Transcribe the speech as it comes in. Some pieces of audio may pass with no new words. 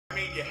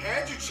You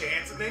had your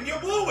chance and then you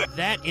blew it.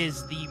 That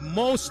is the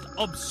most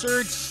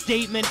absurd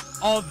statement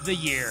of the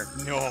year.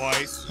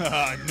 Nice.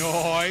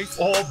 Nice.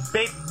 Oh,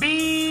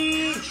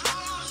 baby.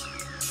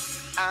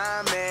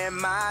 I'm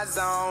in my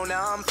zone,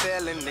 I'm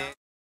feeling it.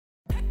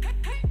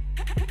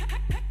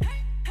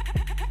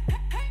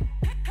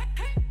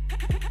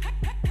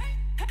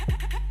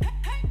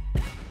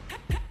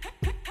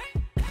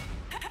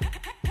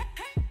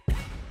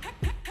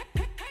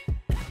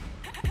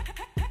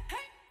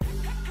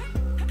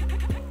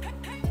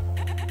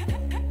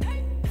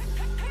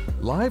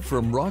 Live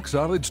from Rock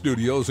Solid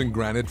Studios in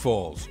Granite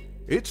Falls,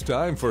 it's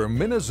time for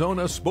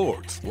MinneZona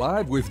Sports,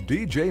 live with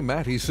DJ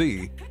Matty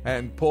C.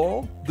 and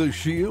Paul the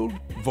Shield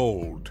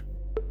Vold.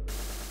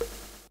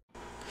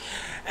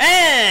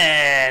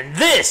 And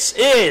this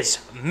is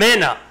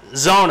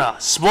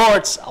MinneZona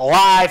Sports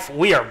Live.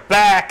 We are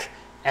back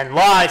and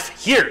live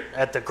here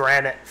at the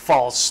Granite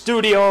Falls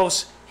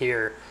Studios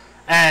here.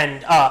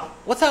 And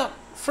without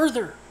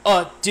further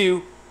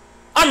ado,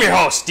 I'm your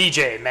host,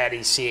 DJ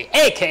Matty C,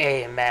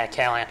 a.k.a. Matt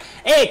Callahan,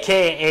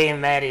 a.k.a.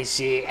 Matty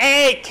C,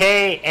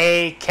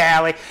 a.k.a.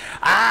 Callie,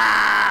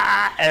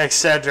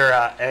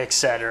 etc.,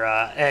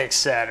 etc.,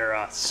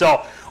 etc.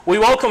 So, we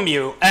welcome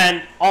you,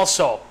 and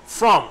also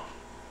from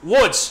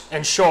Woods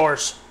and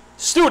Shores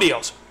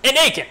Studios in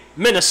Aiken,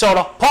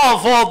 Minnesota, Paul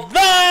Vold,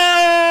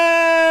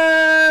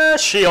 the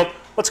Shield.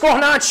 What's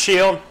going on,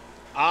 Shield?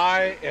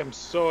 I am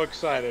so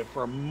excited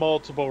for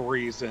multiple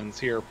reasons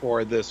here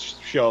for this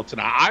show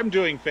tonight. I'm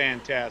doing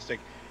fantastic.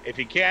 If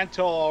you can't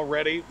tell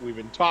already, we've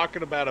been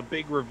talking about a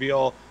big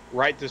reveal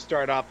right to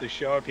start off the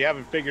show. If you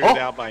haven't figured it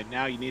out by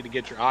now, you need to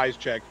get your eyes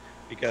checked,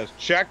 because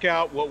check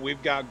out what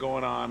we've got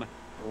going on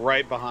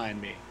right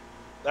behind me.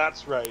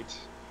 That's right.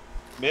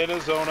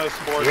 MinneZona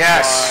Sports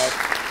Live.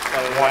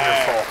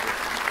 Wonderful.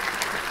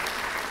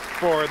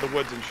 For the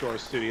Woods and Shore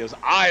Studios.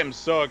 I am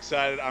so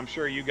excited. I'm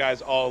sure you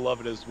guys all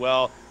love it as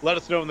well. Let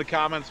us know in the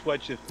comments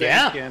what you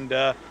think, and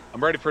I'm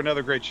ready for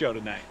another great show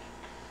tonight.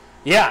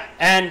 Yeah,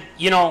 and,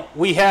 you know,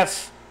 we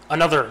have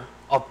another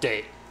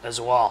update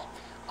as well.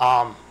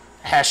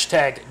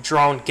 Hashtag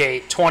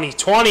DroneGate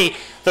 2020.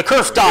 The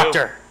Curf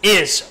Doctor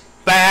is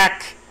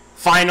back.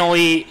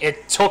 Finally,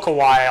 it took a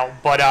while,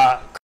 but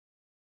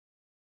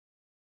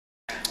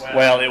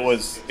well, it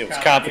was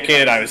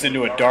complicated. I was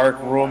into a dark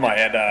room. I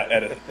had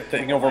a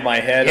thing over my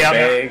head, a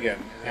bag,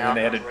 and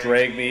they had to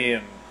drag me,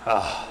 and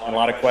a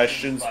lot of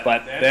questions.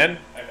 But then,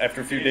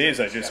 after a few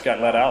days, I just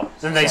got let out.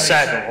 Then they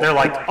said, they're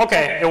like,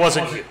 okay, it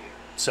wasn't you.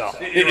 So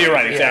you're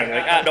right, exactly.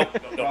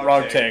 Like, nope,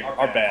 wrong tag,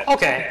 our bad.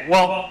 Okay,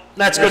 well,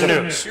 that's good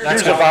news.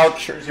 Here's a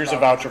voucher. Here's a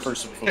voucher for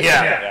some food.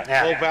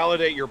 Yeah. We'll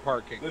validate your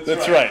parking.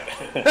 That's right.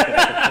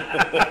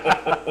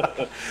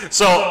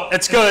 So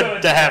it's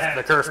good to have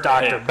the Curf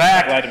Doctor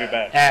back. Glad to be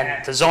back.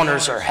 And the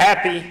zoners are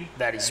happy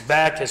that he's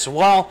back as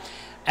well.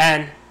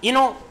 And, you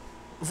know,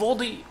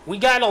 Voldy, we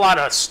got a lot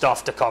of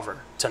stuff to cover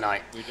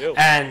tonight. We do.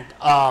 And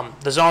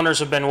the zoners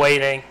have been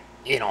waiting.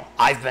 You know,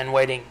 I've been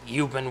waiting.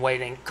 You've been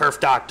waiting. Curf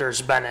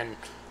Doctor's been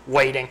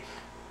waiting.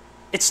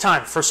 It's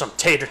time for some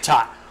tater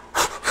tot.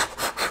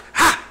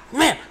 Ha!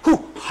 Man,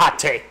 hot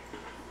take.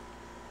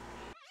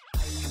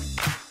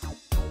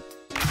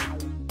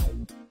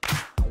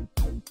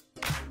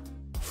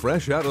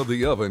 Fresh out of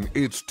the oven,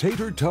 it's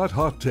Tater Tot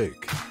Hot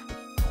Take.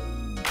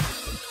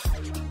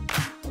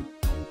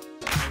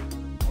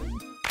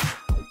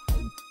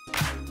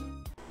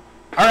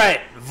 All right,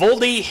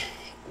 Voldy,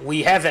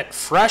 we have it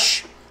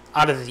fresh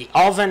out of the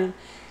oven,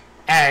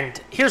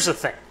 and here's the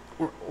thing.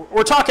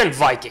 We're talking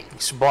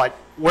Vikings, but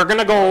we're going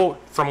to go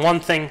from one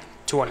thing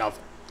to another,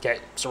 okay?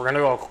 So we're going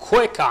to go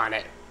quick on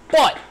it.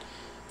 But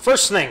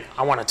first thing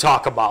I want to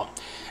talk about,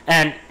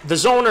 and the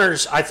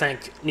zoners, I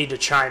think, need to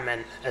chime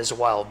in as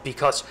well,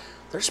 because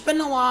there's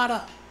been a lot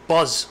of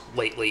buzz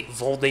lately,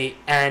 Voldy,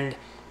 and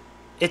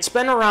it's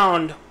been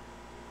around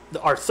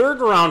our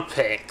third-round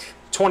pick,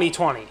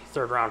 2020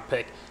 third-round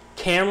pick,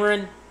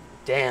 Cameron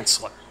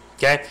Dantzler,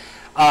 okay?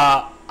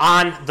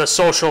 On the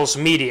socials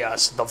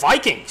medias, the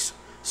Vikings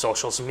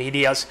socials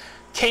medias,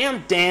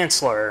 Cam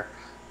Dantzler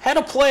had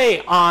a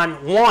play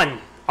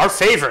on our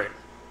favorite,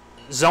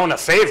 Zona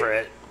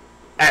favorite,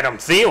 Adam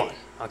Thielen,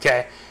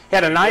 okay? He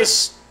had a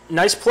nice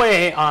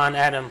play on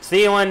Adam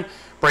Thielen,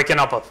 breaking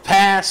up a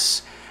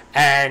pass,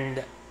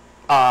 and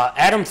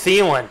Adam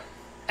Thielen,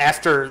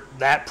 after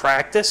that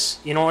practice,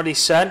 you know what he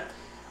said?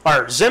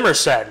 Or Zimmer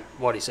said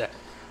what he said.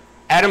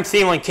 Adam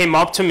Thielen came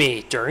up to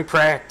me during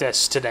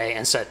practice today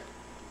and said,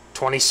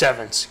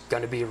 27's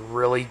going to be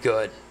really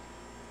good.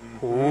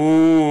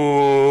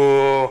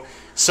 Ooh.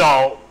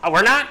 So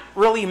we're not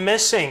really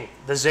missing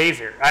the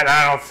Xavier.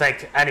 I don't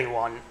think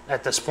anyone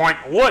at this point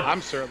would.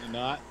 I'm certainly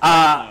not.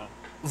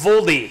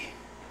 Voldy,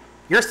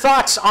 your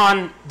thoughts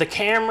on the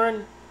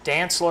Cameron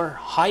Dantzler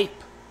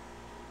hype?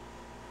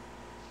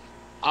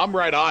 I'm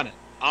right on it.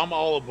 I'm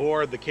all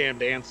aboard the Cam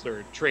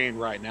Dantzler train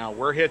right now.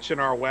 We're hitching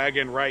our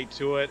wagon right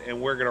to it,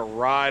 and we're going to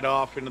ride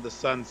off into the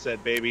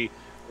sunset, baby,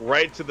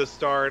 right to the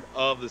start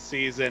of the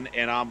season,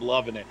 and I'm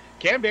loving it.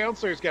 Cam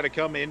Dantzler's got to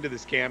come into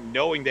this camp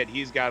knowing that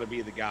he's got to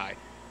be the guy.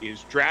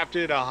 He's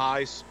drafted a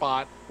high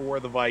spot for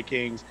the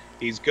Vikings.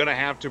 He's going to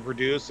have to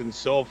produce, and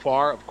so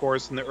far, of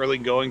course, in the early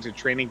goings of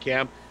training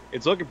camp,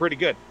 it's looking pretty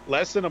good.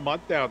 Less than a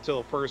month now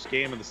until the first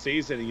game of the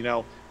season. You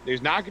know,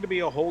 there's not going to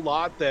be a whole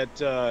lot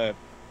that,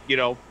 you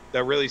know,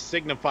 that really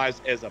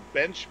signifies as a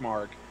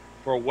benchmark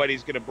for what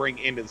he's going to bring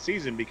into the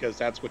season, because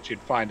that's what you'd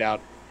find out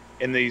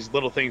in these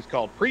little things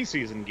called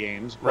preseason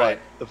games. Right.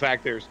 But the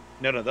fact there's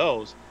none of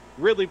those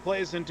really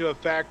plays into a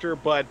factor.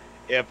 But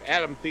if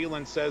Adam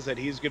Thielen says that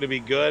he's going to be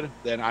good,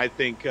 then I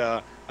think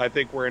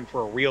we're in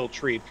for a real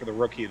treat for the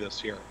rookie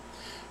this year.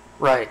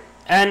 Right.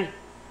 And,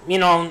 you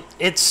know,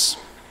 it's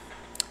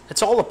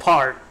all a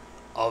part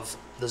of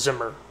the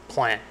Zimmer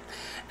plan.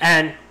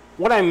 And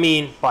what I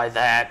mean by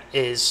that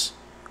is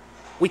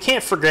we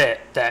can't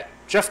forget that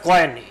Jeff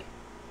Gladney,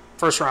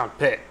 first-round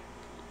pick,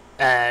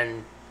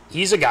 and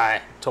he's a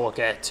guy to look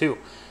at too.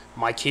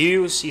 Mike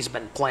Hughes, he's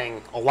been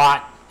playing a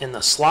lot in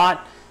the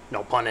slot,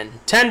 no pun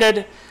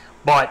intended,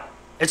 but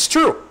it's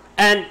true.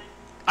 And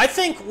I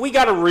think we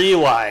got to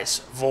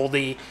realize,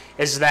 Voldy,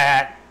 is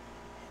that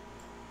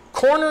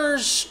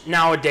corners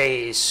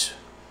nowadays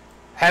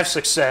have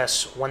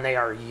success when they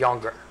are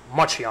younger,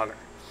 much younger.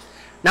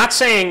 Not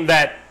saying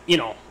that, you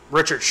know,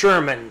 Richard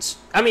Sherman's,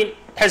 I mean,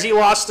 has he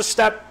lost a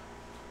step?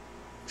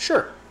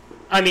 Sure.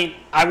 I mean,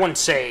 I wouldn't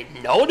say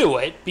no to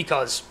it,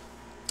 because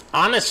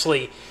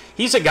honestly,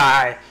 he's a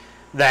guy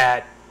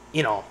that,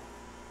 you know,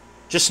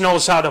 just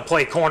knows how to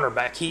play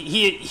cornerback.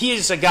 He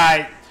is a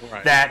guy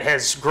Right. that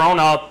has grown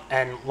up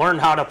and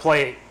learned how to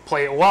play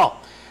it well.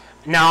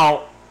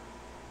 Now,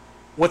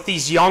 with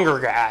these younger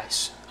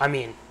guys, I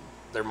mean,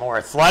 they're more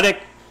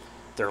athletic,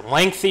 they're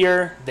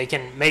lengthier, they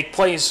can make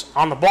plays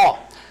on the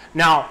ball.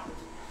 Now,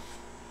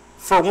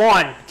 for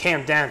one,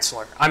 Cam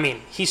Dantzler, I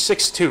mean, he's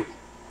 6'2",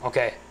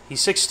 okay?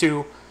 He's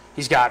 6'2",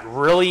 he's got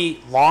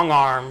really long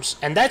arms,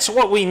 and that's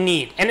what we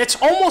need. And it's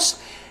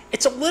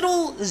a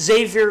little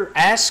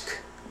Xavier-esque,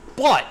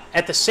 but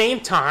at the same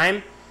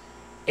time,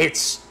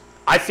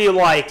 I feel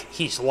like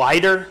he's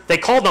lighter. They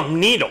called him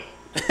Needle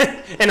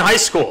in high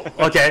school,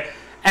 okay?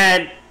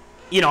 And,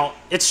 you know,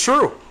 it's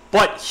true.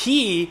 But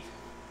he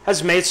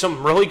has made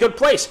some really good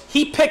plays.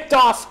 He picked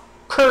off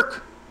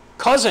Kirk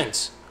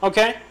Cousins,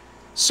 okay?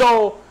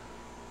 So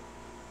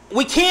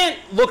we can't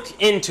look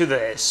into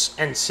this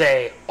and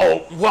say,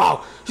 oh,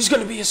 wow, he's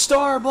going to be a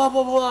star, blah,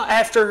 blah, blah,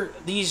 after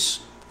these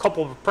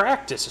couple of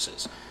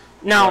practices.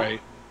 Now,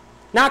 Right.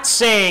 not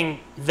saying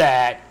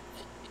that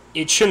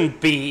it shouldn't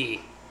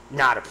be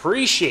not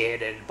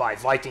appreciated by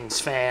Vikings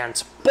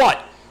fans,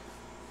 but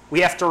we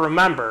have to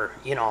remember,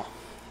 you know,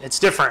 it's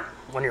different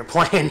when you're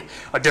playing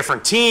a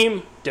different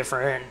team,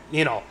 different,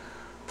 you know,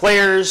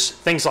 players,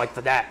 things like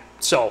that.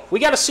 So we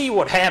got to see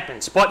what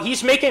happens. But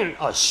he's making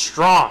a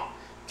strong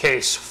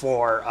case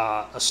for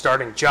a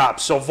starting job.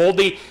 So,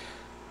 Voldy,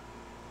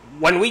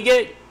 when we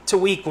get to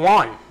week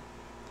 1,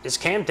 is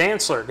Cam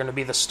Dantzler going to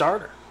be the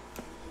starter?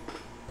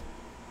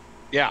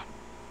 Yeah,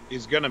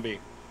 he's going to be.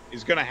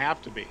 He's going to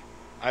have to be.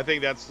 I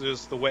think that's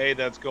just the way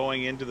that's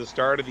going into the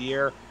start of the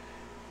year.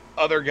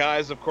 Other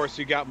guys, of course,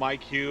 you got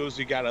Mike Hughes.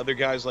 You got other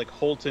guys like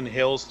Holton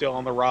Hill still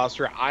on the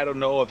roster. I don't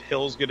know if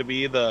Hill's going to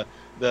be the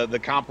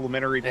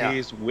complementary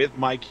piece with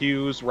Mike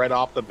Hughes right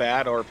off the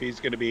bat, or if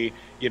he's going to be,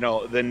 you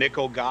know, the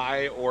nickel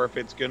guy, or if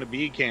it's going to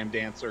be Cam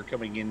Dantzler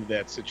coming into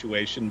that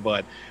situation.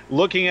 But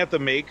looking at the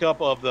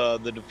makeup of the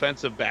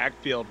defensive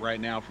backfield right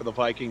now for the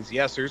Vikings,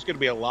 yes, there's going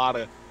to be a lot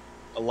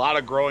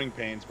of growing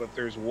pains, but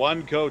there's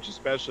one coach,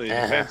 especially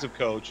a defensive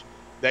coach,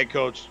 that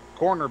coached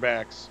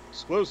cornerbacks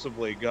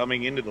exclusively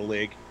coming into the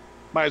league.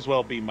 Might as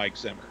well be Mike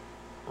Zimmer.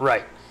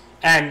 Right.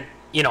 And,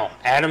 you know,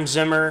 Adam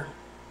Zimmer,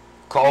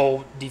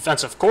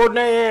 co-defensive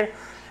coordinator,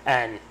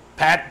 and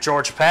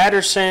George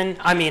Patterson.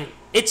 I mean,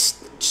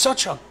 it's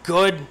such a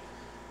good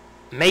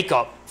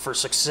makeup for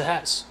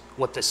success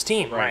with this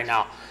team right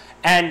now.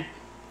 And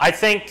I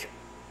think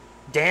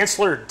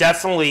Dantzler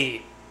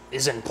definitely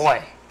is in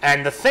play.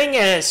 And the thing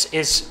is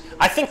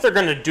I think they're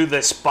going to do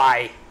this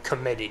by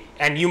committee.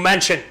 And you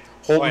mentioned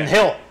Holton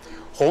Hill.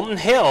 Holton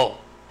Hill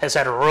has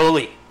had a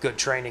really good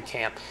training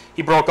camp.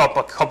 He broke up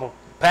a couple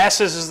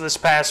passes this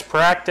past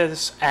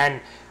practice,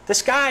 and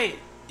this guy,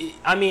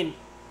 I mean,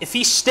 if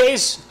he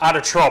stays out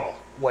of trouble,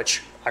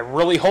 which I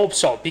really hope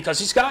so, because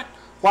he's got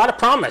a lot of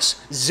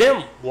promise.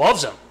 Zim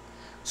loves him.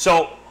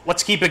 So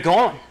let's keep it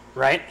going,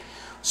 right?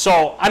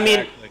 So, I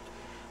mean,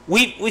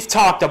 we've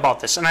talked about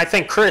this, and I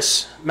think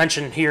Chris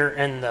mentioned here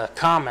in the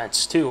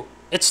comments too,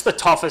 it's the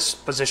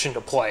toughest position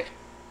to play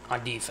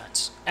on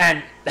defense.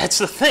 And that's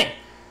the thing.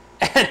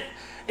 And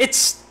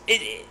it's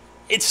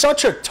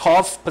such a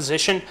tough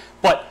position,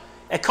 but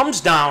it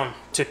comes down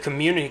to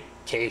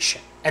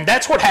communication. And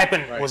that's what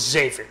happened with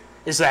Xavier,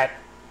 is that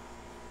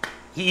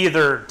he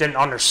either didn't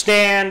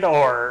understand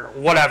or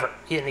whatever,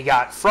 and he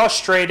got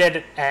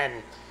frustrated,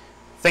 and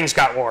things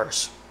got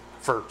worse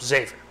for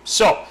Xavier.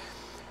 So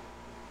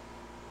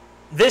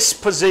this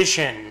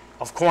position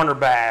of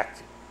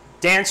cornerback,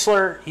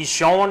 Dantzler, he's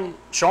showing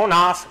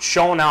off,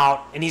 showing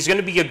out, and he's going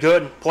to be a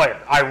good player.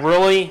 I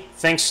really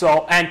think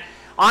so. And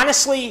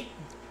honestly,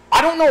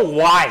 I don't know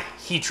why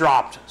he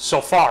dropped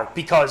so far,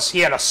 because he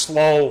had a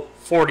slow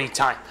 40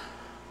 time.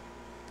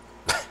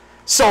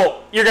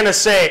 So you're going to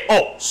say,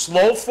 oh,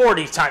 slow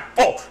 40 time.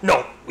 Oh,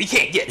 no, we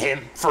can't get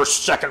him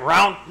first, second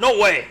round. No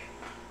way.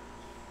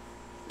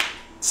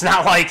 It's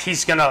not like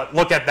he's going to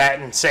look at that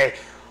and say,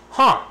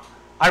 huh,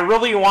 I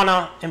really want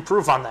to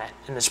improve on that.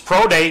 And his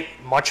pro day,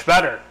 much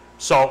better.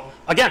 So,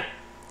 again,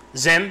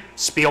 Zim,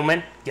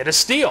 Spielman, get a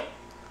steal.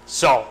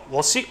 So,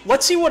 we'll see.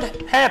 Let's see what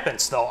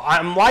happens, though.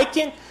 I'm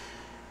liking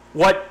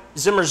what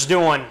Zimmer's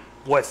doing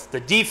with the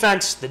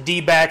defense, the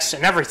D-backs,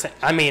 and everything.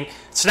 I mean,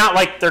 it's not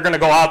like they're going to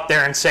go out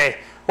there and say,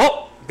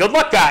 well, good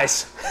luck,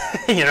 guys,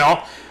 you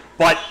know.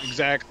 But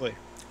exactly.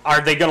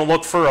 Are they going to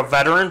look for a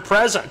veteran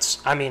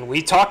presence? I mean,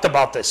 we talked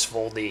about this,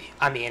 Voldy.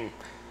 I mean,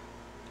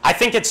 I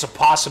think it's a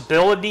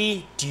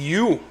possibility. Do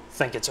you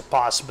think it's a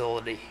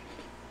possibility?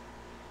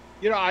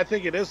 You know, I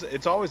think it is.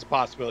 It's always a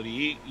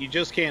possibility. You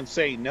just can't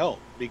say no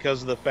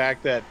because of the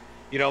fact that,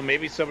 you know,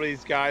 maybe some of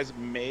these guys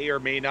may or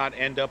may not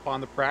end up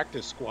on the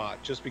practice squad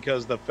just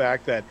because of the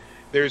fact that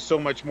there's so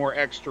much more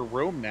extra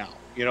room now.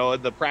 You know,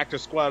 the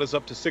practice squad is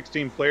up to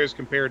 16 players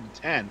compared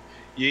to 10.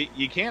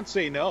 You can't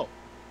say no,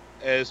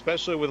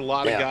 especially with a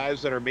lot of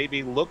guys that are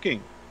maybe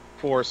looking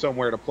for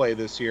somewhere to play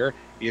this year.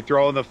 You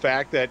throw in the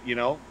fact that, you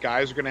know,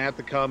 guys are going to have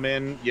to come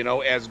in, you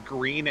know, as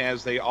green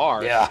as they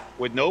are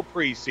with no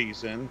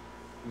preseason,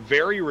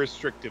 very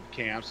restrictive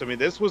camps. I mean,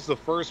 this was the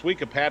first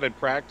week of padded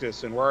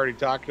practice, and we're already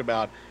talking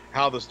about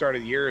how the start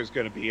of the year is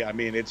going to be. I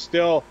mean, it's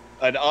still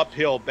an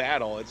uphill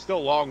battle. It's still a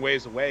long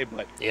ways away,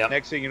 but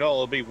next thing you know,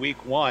 it'll be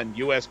week 1,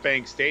 U.S.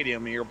 Bank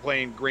Stadium, and you're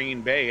playing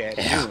Green Bay at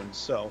noon.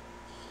 So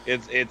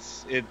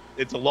it's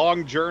a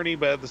long journey,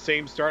 but at the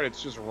same start,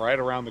 it's just right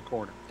around the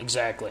corner.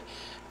 Exactly.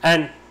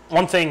 And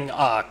one thing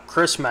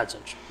Chris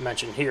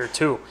mentioned here,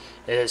 too,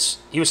 is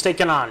he was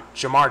taking on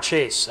Jamar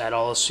Chase at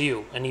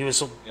LSU, and he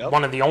was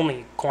one of the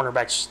only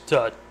cornerbacks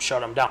to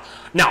shut him down.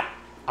 Now,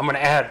 I'm going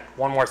to add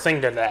one more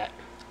thing to that.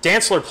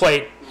 Dantzler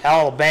played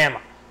Alabama,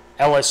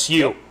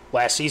 LSU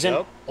last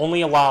season,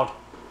 only allowed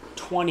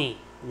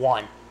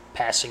 21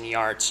 passing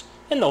yards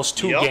in those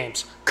 2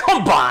 games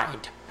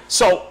combined.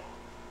 So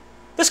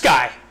this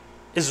guy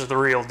is the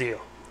real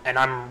deal, and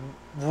I'm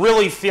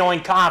really feeling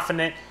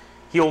confident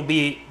he'll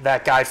be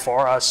that guy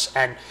for us.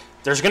 And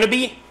there's going to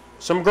be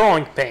some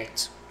growing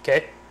pains,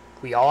 okay?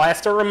 We all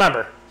have to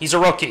remember, he's a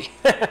rookie.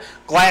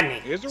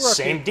 Gladney, he's a rookie.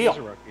 Same deal.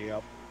 He's a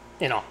rookie,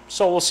 You know,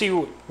 so we'll see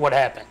what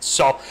happens.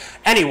 So,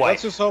 anyway.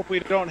 Let's just hope we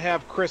don't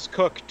have Chris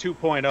Cook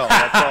 2.0.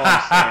 That's all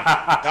I'm saying.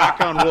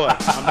 Knock on wood.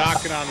 I'm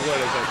knocking on wood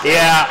as I say.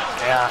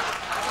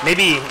 Yeah.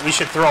 Maybe we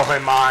should throw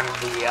him on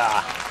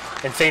the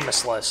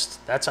infamous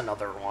list. That's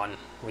another one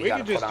we got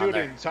to put on there. We could just do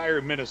an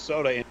entire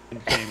Minnesota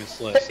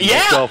infamous list.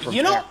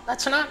 You know,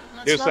 that's not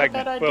a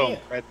bad idea. Boom,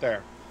 right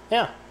there.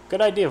 Yeah,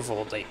 good idea,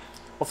 Voldy.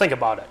 We'll think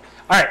about it.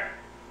 All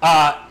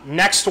right,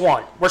 next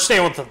one. We're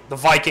staying with the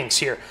Vikings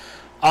here.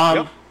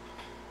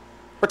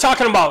 We're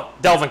talking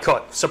about Delvin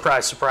Cook.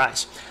 Surprise,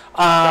 surprise.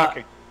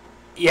 Shocking.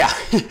 Yeah,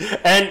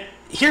 and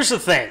here's the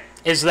thing,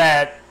 is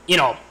that, you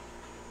know,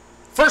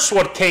 first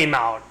what came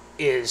out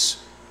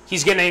is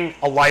he's getting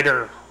a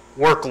lighter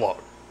workload,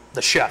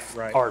 the chef,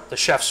 or the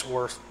chef's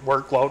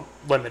workload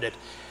limited.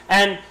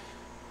 And,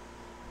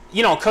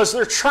 you know, because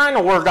they're trying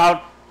to work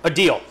out a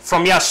deal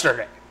from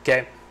yesterday,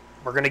 okay?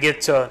 We're going to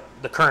get to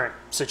the current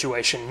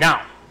situation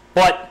now.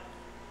 But,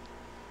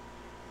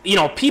 you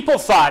know, people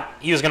thought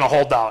he was going to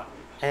hold out.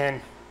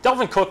 And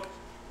Delvin Cook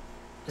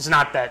is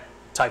not that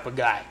type of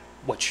guy,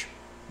 which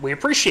we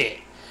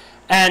appreciate.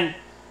 And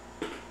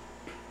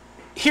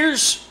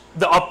here's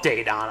the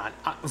update on it.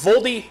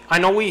 Voldy, I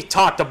know we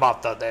talked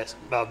about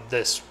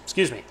this,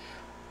 excuse me.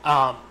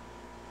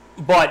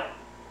 But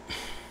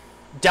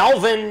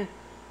Delvin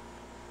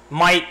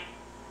might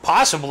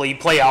possibly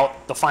play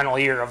out the final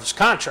year of his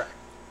contract.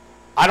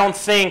 I don't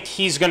think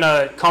he's going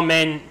to come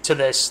into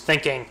this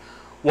thinking,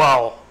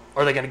 well,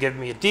 are they going to give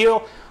me a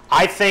deal?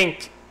 I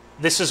think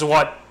this is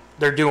what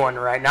they're doing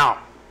right now,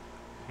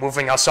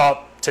 moving us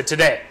up to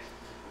today.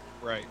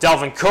 Right.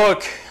 Delvin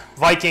Cook,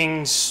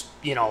 Vikings,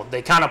 you know,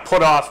 they kind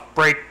of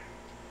break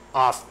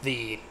off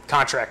the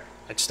contract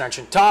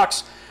extension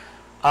talks.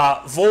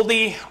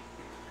 Voldy,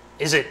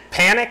 is it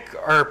panic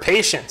or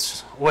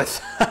patience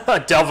with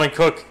Delvin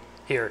Cook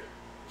here?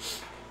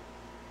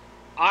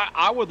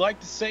 I would like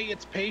to say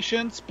it's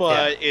patience,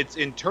 but it's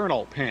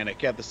internal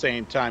panic at the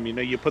same time. You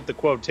know, you put the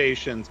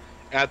quotations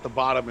at the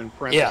bottom in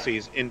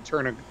parentheses,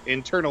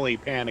 internally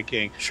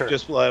panicking,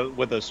 just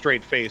with a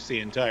straight face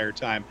the entire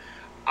time.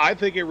 I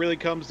think it really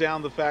comes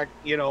down to the fact,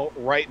 you know,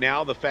 right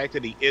now, the fact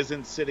that he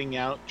isn't sitting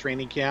out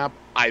training camp,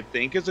 I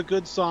think is a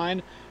good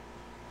sign.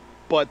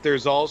 But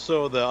there's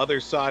also the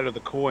other side of the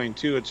coin,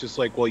 too. It's just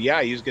like, well,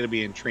 yeah, he's going to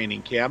be in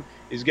training camp.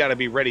 He's got to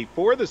be ready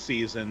for the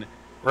season.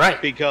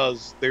 Right.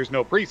 Because there's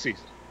no preseason.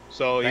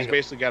 So he's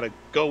basically got to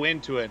go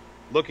into it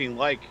looking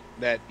like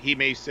that he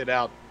may sit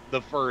out the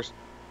first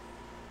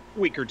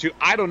week or two.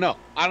 I don't know.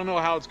 I don't know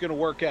how it's going to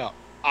work out.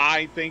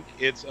 I think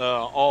it's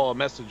all a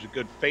message of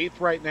good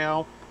faith right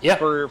now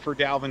for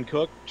Dalvin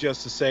Cook,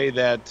 just to say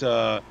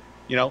that,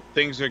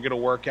 things are going to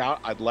work out.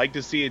 I'd like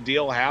to see a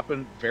deal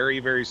happen very,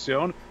 very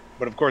soon.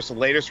 But, of course, the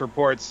latest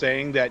reports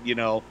saying that,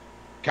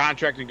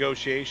 contract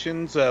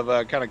negotiations have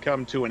kind of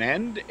come to an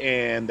end,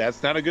 and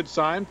that's not a good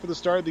sign for the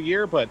start of the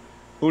year. But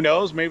who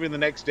knows? Maybe the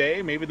next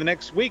day, maybe the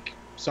next week,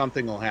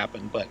 something will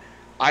happen. But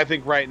I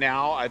think right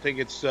now,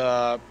 it's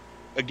a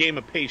game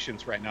of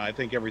patience right now. I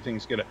think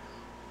everything's going to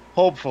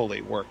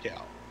hopefully work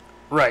out.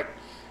 Right.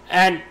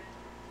 And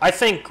I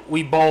think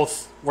we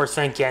both were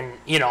thinking,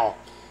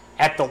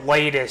 at the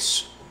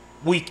latest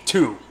week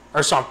 2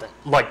 or something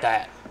like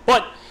that.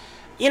 But,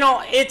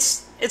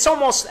 it's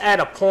almost at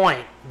a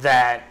point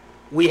that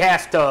we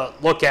have to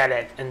look at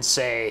it and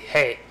say,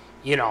 hey,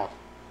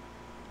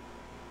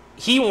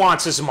 he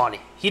wants his money.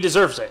 He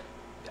deserves it.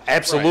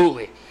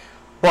 Absolutely. Right.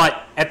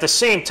 But at the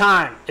same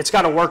time, it's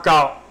got to work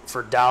out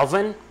for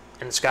Dalvin,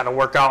 and it's got to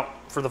work out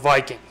for the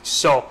Vikings.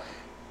 So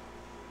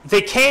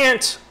they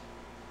can't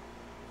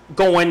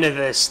go into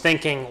this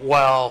thinking,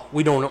 well,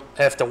 we don't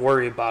have to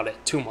worry about it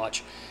too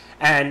much.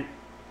 And,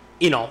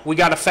 we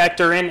got to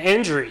factor in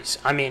injuries.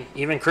 I mean,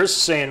 even Chris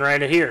is saying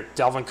right here,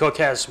 Dalvin Cook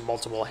has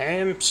multiple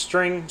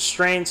hamstring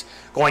strains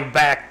going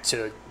back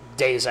to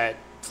days at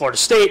Florida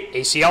State,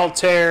 ACL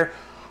tear.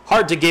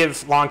 Hard to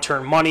give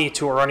long-term money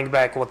to a running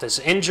back with his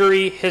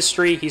injury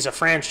history. He's a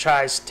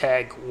franchise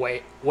tag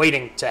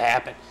waiting to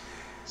happen.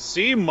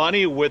 See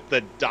money with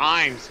the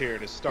dimes here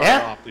to start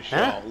off the show.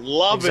 Yeah,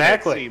 Loving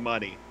it, see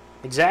money.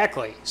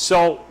 Exactly.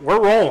 So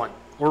we're rolling.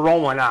 We're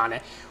rolling on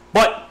it.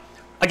 But,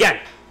 again,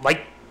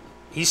 like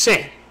he's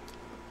saying,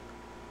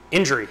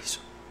 injuries,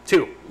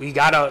 too. We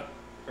got to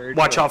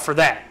watch out for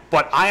that.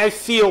 But I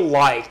feel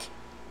like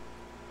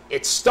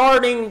it's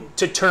starting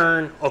to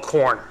turn a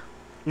corner.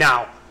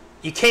 Now,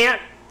 you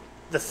can't,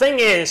 the thing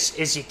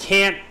is you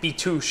can't be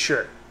too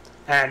sure.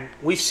 And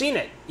we've seen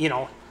it,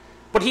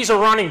 but he's a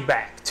running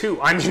back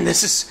too. I mean,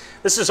 this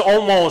is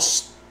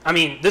almost,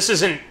 this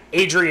isn't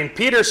Adrian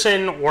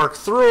Peterson, work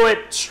through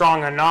it,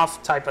 strong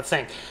enough type of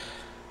thing.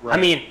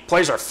 Right.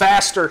 Plays are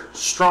faster,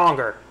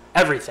 stronger,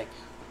 everything.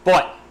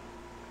 But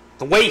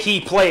the way he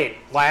played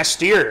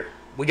last year,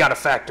 we got to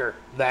factor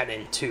that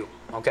in too,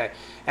 okay?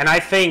 And I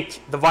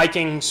think the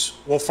Vikings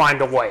will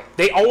find a way.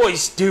 They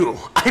always do.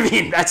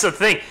 That's the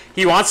thing.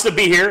 He wants to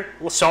be here,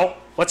 so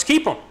let's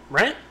keep him,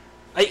 right?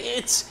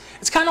 It's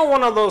kind of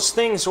one of those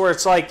things where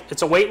it's like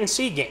it's a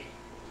wait-and-see game.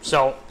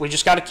 So we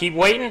just got to keep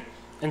waiting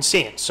and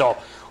seeing. So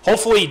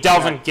hopefully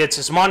Dalvin gets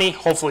his money.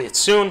 Hopefully it's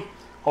soon.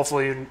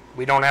 Hopefully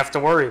we don't have to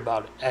worry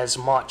about it as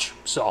much.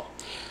 So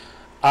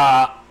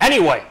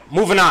anyway,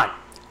 moving on.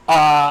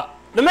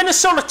 The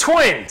Minnesota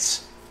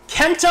Twins.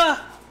 Kenta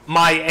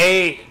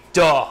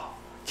Maeda.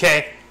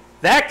 Okay,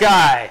 that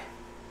guy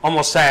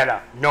almost had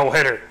a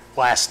no-hitter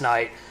last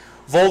night.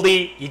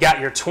 Voldy, you got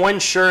your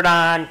Twins shirt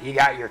on. You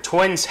got your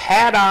Twins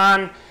hat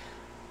on.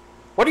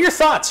 What are your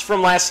thoughts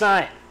from last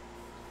night?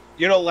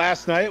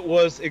 Last night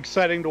was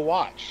exciting to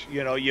watch.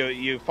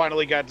 You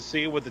finally got to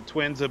see what the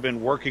Twins have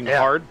been working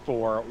hard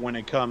for when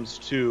it comes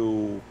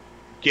to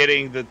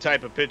getting the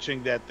type of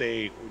pitching that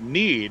they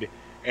need.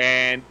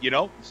 And,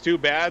 it's too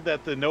bad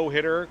that the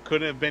no-hitter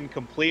couldn't have been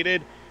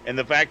completed. And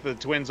the fact that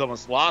the Twins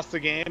almost lost the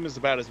game is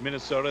about as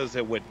Minnesota as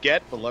it would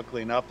get. But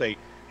luckily enough, they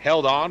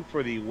held on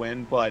for the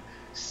win. But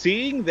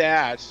seeing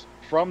that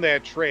from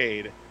that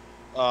trade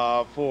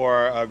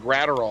for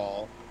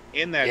Gratterall,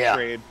 in that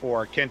trade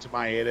for Kenta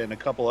Maeda and a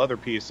couple other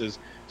pieces,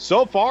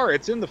 so far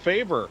it's in the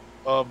favor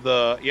of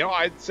the,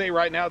 I'd say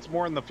right now it's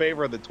more in the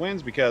favor of the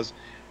Twins because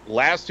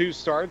last 2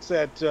 starts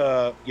that,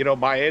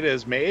 Maeda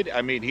has made,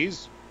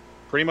 he's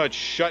pretty much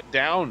shut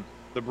down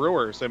the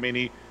Brewers.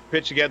 He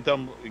pitched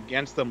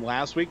against them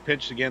last week,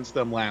 pitched against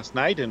them last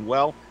night, and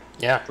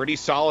pretty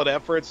solid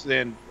efforts.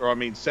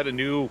 Set a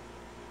new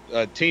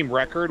team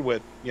record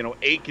with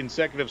 8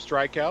 consecutive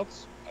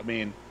strikeouts.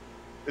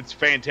 It's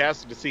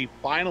fantastic to see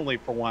finally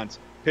for once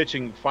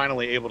pitching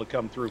finally able to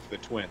come through for the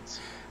Twins.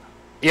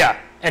 Yeah,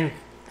 and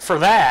for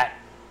that,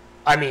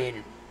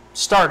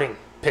 starting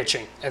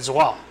pitching as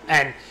well,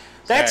 and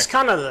that's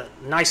kind of the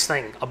nice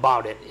thing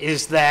about it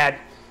is that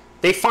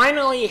they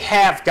finally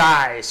have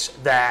guys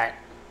that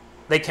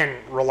they can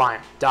rely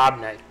on.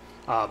 Dobnik,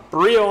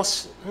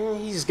 Barrios,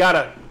 he's got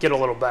to get a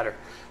little better.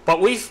 But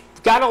we've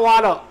got a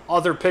lot of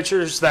other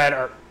pitchers that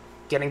are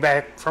getting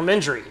back from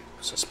injury,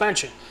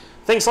 suspension,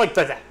 things like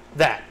that.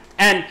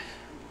 And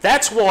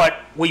that's what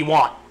we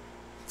want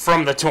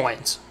from the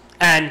Twins.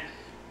 And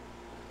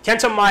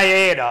Kenta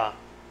Maeda,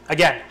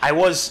 again, I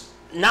was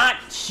not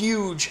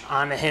huge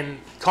on him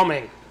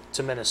coming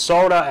to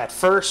Minnesota at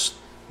first,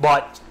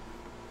 but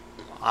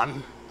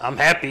I'm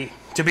happy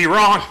to be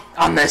wrong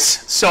on this.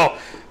 So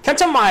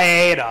Kenta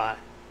Maeda,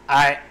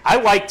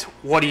 I liked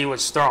what he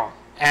was throwing.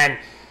 And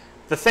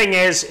the thing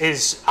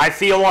is I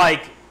feel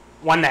like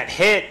when that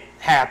hit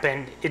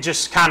happened, it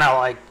just kind of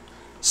like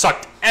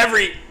sucked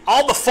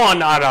all the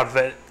fun out of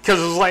it because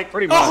it was like,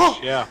 pretty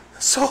much,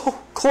 so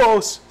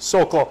close.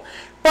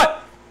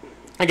 But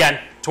again,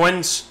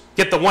 Twins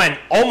get the win.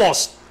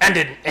 Almost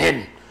ended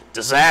in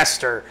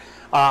disaster.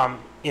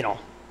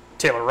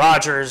 Taylor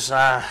Rogers,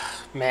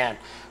 man.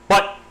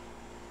 But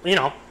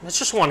it's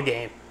just one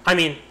game. I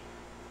mean,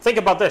 think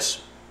about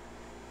this.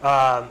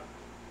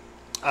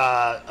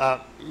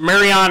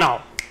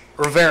 Mariano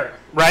Rivera,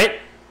 right?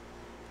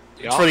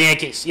 Yep. For the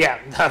Yankees. Yeah,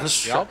 that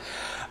was true.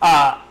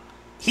 Yep.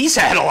 He's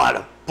had a lot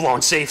of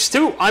blown saves,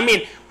 too. I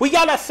mean, we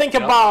got to think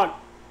about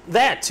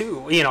that,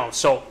 too.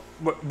 So,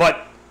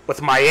 but with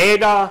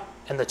Maeda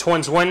and the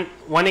Twins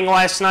winning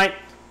last night,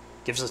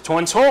 gives the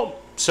Twins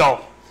hope.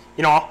 So,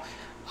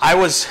 I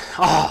was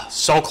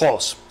so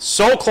close.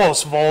 So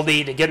close,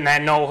 Voldy, to getting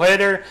that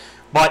no-hitter.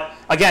 But,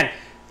 again,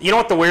 you know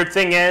what the weird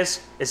thing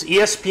is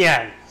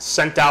ESPN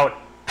sent out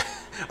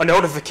a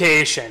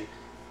notification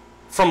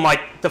from,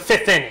 like, the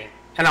 5th inning.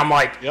 And I'm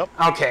like,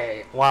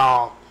 okay,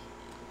 well,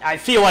 I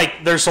feel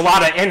like there's a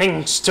lot of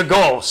innings to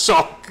go.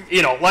 So,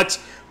 let's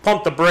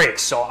pump the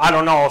brakes. So I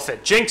don't know if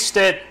it jinxed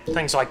it,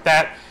 things like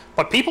that.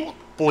 But people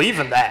believe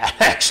in that,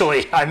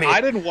 actually. I mean, I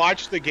didn't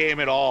watch the game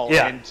at all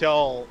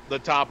until the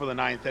top of the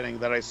 9th inning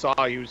that I saw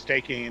he was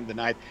taking the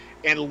 9th.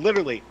 And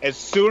literally, as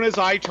soon as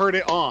I turned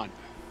it on,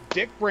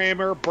 Dick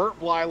Bramer, Bert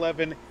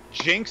Blyleven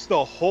jinxed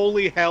the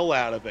holy hell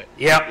out of it.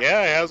 Yep.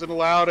 Yeah, he hasn't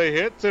allowed a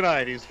hit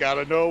tonight. He's got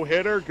a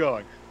no-hitter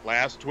going.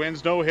 Last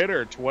Twins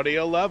no-hitter,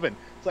 2011.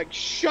 It's like,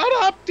 shut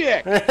up,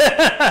 Dick.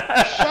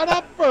 Shut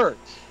up, Bert.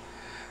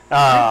 You're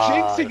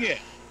jinxing it.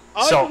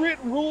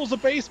 Unwritten rules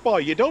of baseball.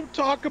 You don't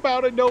talk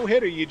about a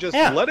no-hitter. You just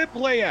let it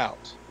play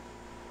out.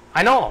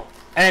 I know.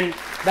 And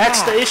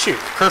that's the issue.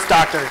 Curf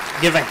Doctor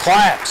giving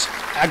claps.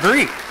 I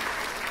agree.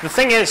 The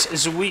thing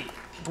is we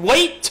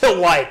wait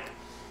till, I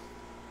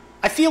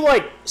feel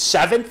like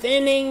 7th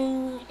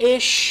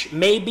inning-ish,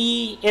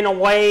 maybe, in a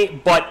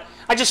way, but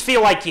I just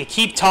feel like you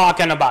keep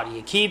talking about it.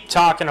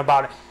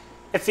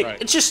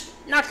 It's just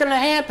not going to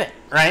happen,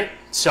 right?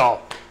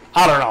 So,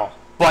 I don't know.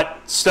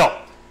 But still,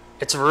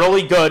 it's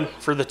really good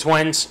for the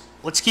Twins.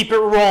 Let's keep it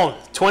rolling.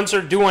 The Twins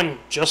are doing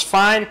just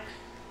fine.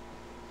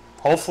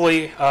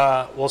 Hopefully,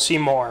 we'll see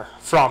more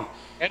from.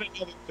 And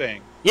another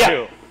thing,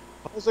 too.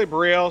 Jose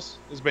Barrios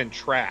has been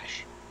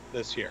trash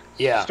this year.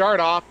 Yeah. Start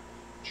off,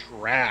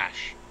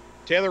 trash.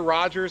 Taylor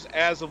Rogers,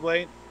 as of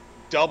late,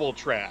 double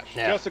trash.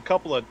 Yeah. Just a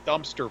couple of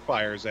dumpster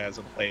fires as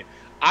of late.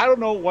 I don't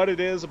know what it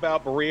is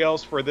about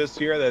Barrios for this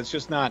year that's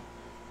just not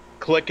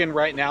clicking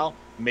right now.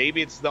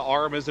 Maybe it's the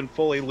arm isn't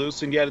fully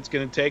loosened yet. It's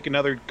going to take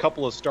another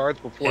couple of starts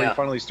before he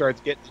finally starts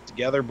getting it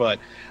together. But,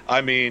 I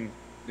mean,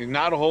 there's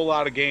not a whole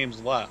lot of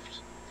games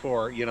left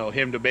for,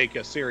 him to make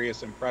a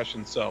serious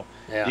impression. So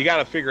you got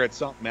to figure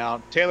something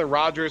out. Taylor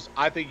Rogers,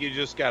 I think you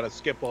just got to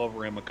skip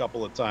over him a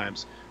couple of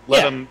times.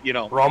 Let him,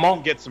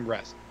 Romo? Get some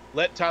rest.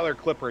 Let Tyler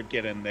Clippard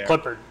get in there.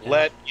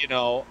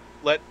 Yeah.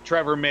 Let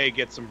Trevor May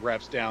get some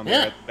reps down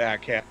there at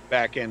the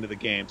back end of the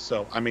game.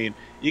 So, I mean,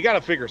 you got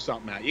to figure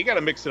something out. You got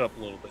to mix it up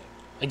a little bit.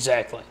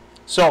 Exactly.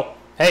 So,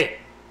 hey,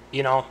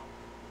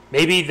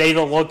 maybe they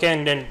look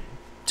into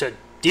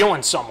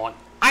dealing someone.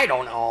 I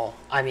don't know.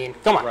 I mean,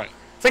 come on. Right.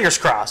 Fingers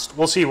crossed.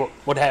 We'll see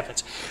what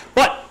happens.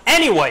 But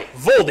anyway,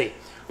 Voldy,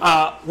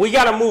 we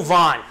got to move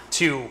on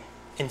to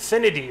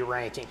Infinity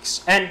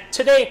rankings. And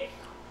today,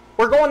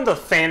 we're going the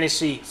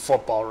fantasy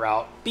football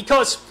route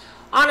because,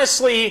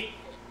 honestly,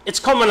 it's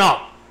coming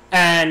up.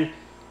 And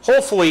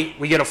hopefully,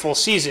 we get a full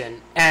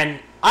season. And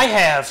I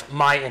have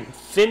my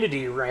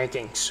Infinity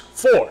rankings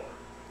for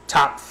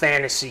top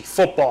fantasy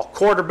football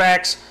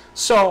quarterbacks.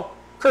 So,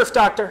 Curf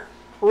Doctor,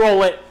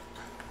 roll it.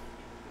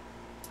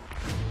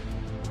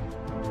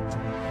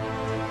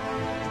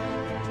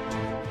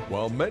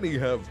 While many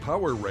have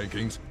power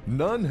rankings,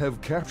 none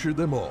have captured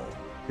them all.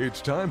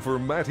 It's time for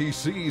Matty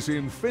C's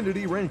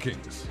Infinity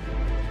Rankings.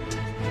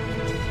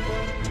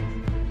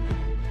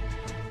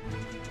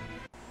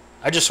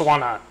 I just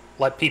want to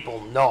let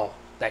people know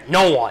that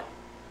no one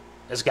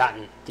has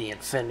gotten the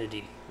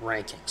Infinity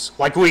rankings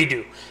like we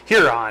do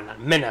here on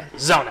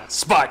MinneZona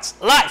Sports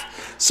Live.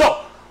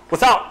 So,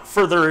 without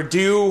further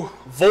ado,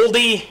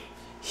 Voldy,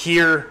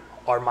 here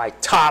are my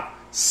top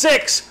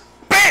 6.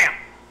 Bam!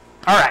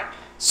 All right.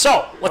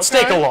 So, let's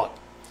take a look.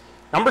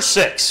 Number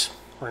 6.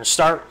 We're going to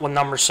start with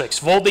number 6.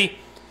 Voldy,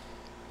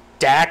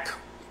 Dak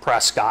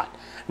Prescott.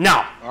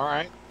 Now, all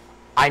right.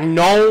 I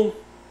know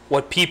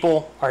what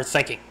people are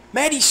thinking.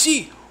 Matty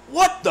C,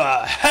 what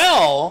the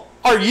hell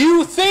are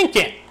you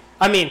thinking?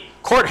 I mean,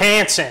 Court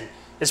Hansen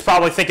is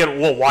probably thinking,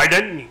 well, why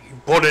didn't you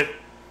put it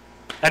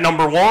at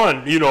number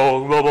 1?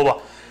 Blah, blah,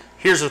 blah.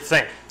 Here's the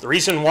thing. The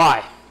reason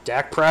why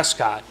Dak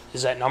Prescott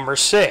is at number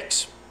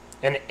 6.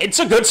 And it's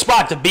a good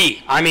spot to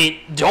be. I mean,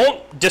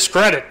 don't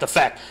discredit the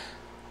fact.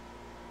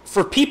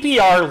 For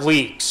PPR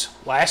leagues,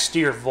 last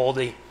year,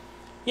 Voldy,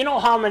 you know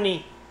how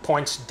many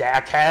points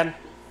Dak had?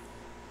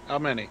 How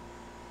many?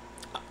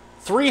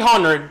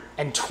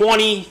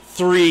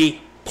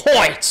 323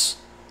 points.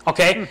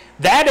 Okay?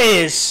 That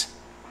is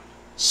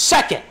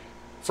second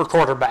for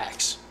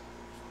quarterbacks.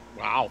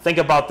 Wow. Think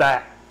about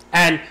that.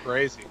 And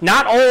crazy.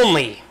 Not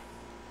only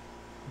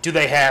do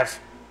they have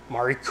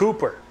Mari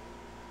Cooper,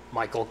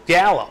 Michael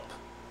Gallup,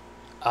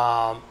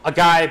 a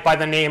guy by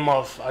the name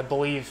of, I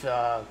believe,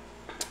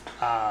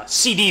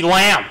 C.D.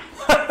 Lamb.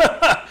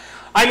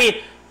 I mean,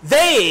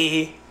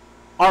 they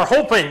are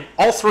hoping,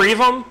 all three of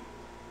them,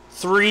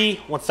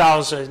 3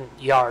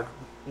 1,000-yard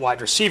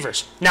wide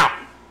receivers. Now,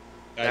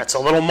 that's a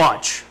little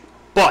much,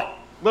 but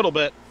little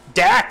bit.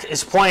 Dak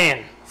is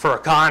playing for a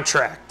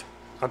contract,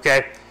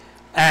 okay?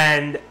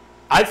 And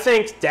I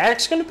think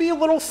Dak's going to be a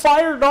little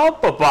fired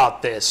up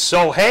about this.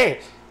 So,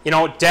 hey,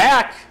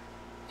 Dak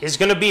is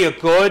going to be a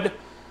good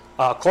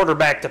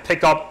quarterback to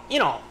pick up.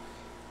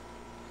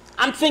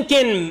 I'm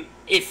thinking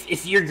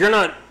if you're going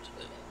to,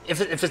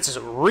 if it's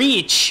a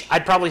reach,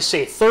 I'd probably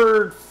say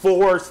third,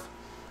 fourth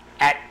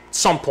at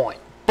some point.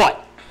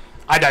 But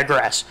I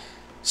digress.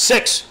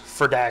 6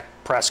 for Dak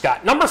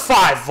Prescott. Number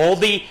 5,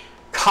 Voldy,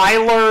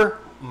 Kyler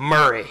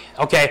Murray.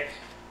 Okay,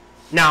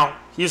 now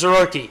he's a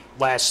rookie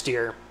last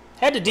year.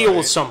 Had to deal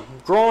with some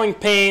growing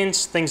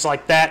pains, things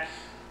like that.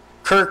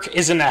 Kirk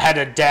isn't ahead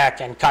of Dak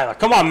and Kyler.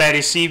 Come on,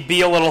 Matty C,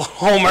 be a little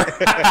homer.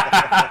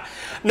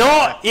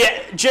 No,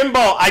 yeah, Jimbo,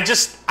 I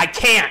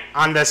can't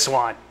on this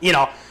one,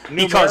 because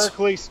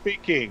numerically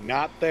speaking,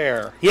 not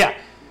there. Yeah,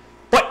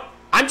 but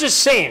I'm just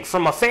saying,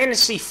 from a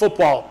fantasy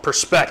football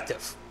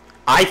perspective,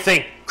 I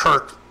think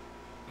Kirk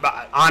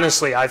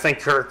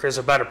is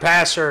a better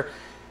passer,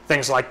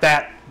 things like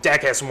that.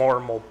 Dak has more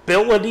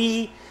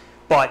mobility,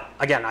 but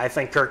again, I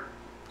think Kirk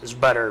is a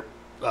better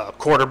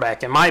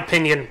quarterback in my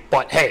opinion.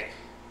 But hey,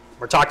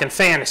 we're talking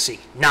fantasy,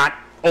 not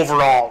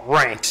overall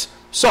ranks.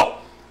 So,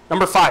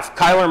 number 5,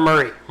 Kyler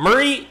Murray.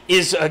 Murray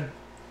is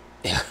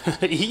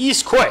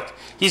he's quick.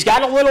 He's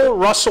got a little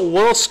Russell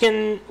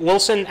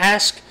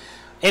Wilson-esque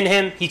in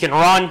him. He can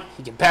run,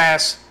 he can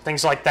pass,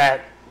 things like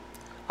that.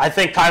 I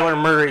think Kyler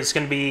Murray is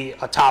going to be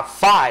a top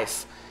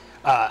 5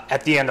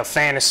 at the end of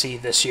fantasy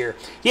this year.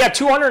 He had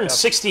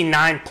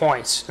 269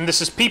 points, and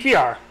this is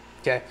PPR.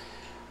 Okay,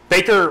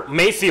 Baker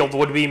Mayfield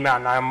would be my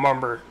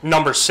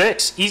number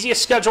 6.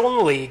 Easiest schedule in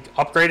the league.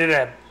 Upgraded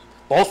at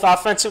both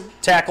offensive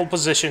tackle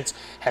positions.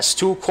 Has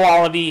 2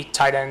 quality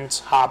tight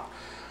ends,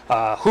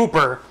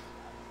 Hooper,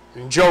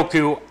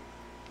 Njoku.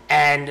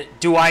 And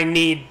do I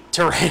need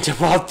to rant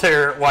about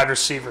their wide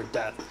receiver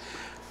depth?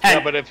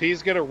 Yeah, but if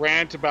he's going to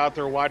rant about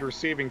their wide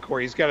receiving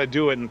core, he's got to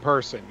do it in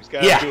person. He's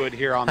got to do it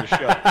here on the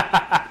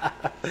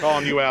show.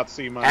 Calling you out,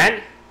 C-Money.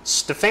 And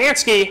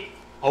Stefanski,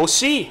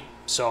 OC.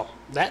 So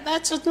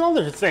that's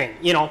another thing.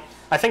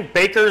 I think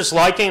Baker's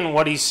liking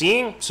what he's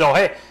seeing. So,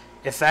 hey,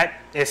 if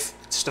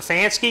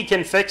Stefanski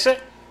can fix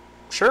it,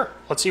 sure,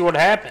 let's see what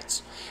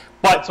happens.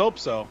 But let's hope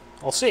so.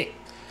 We'll see.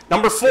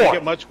 Number 4. It can't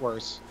get much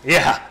worse.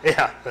 Yeah,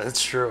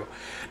 that's true.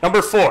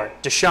 Number 4,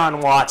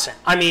 Deshaun Watson.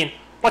 I mean,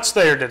 what's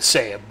there to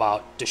say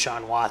about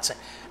Deshaun Watson?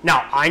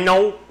 Now, I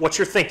know what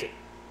you're thinking.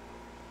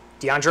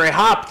 DeAndre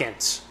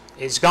Hopkins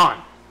is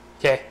gone,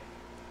 okay?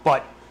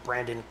 But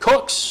Brandon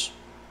Cooks,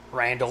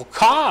 Randall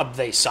Cobb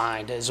they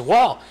signed as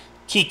well.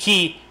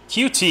 Kiki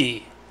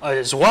QT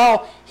as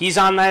well. He's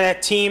on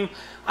that team.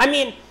 I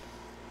mean,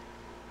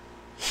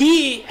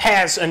 he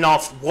has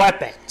enough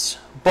weapons,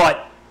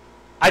 but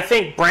I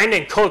think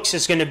Brandon Cooks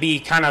is going to be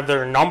kind of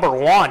their number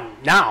 1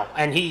 now.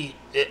 And he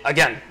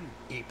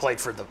played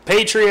for the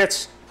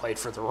Patriots, played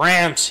for the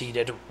Rams. He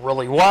did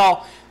really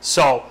well.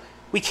 So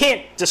we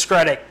can't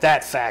discredit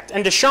that fact.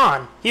 And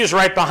Deshaun, he was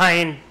right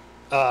behind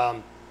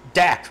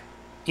Dak.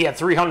 He had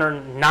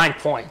 309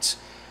 points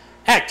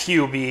at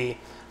QB.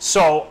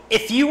 So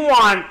if you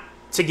want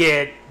to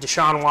get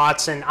Deshaun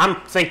Watson, I'm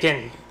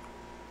thinking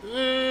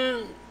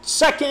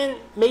second,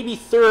 maybe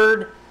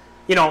third.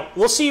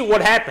 We'll see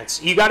what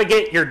happens. You got to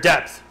get your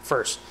depth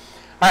first.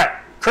 All right,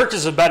 Kirk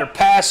is a better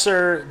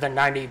passer than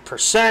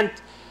 90%,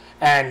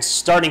 and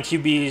starting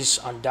QBs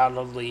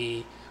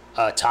undoubtedly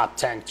top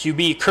 10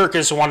 QB. Kirk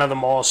is one of the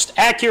most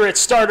accurate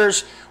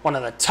starters, one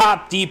of the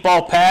top deep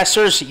ball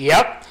passers,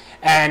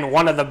 and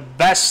one of the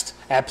best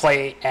at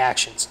play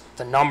actions.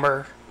 The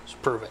numbers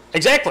prove it.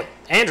 Exactly,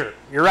 Andrew,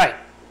 you're right,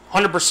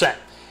 100%.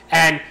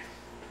 And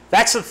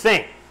that's the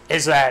thing,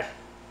 is that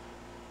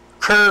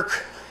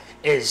Kirk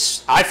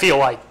is, I feel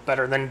like,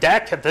 better than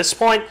Dak at this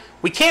point.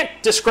 We can't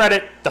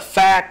discredit the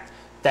fact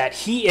that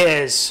he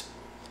is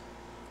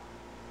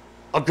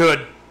a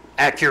good,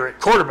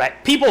 accurate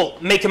quarterback. People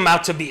make him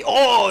out to be,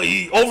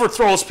 he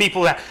overthrows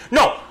people.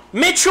 No,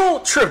 Mitchell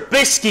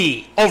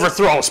Trubisky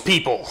overthrows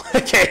people.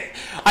 Okay,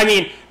 I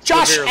mean,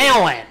 Josh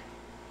Allen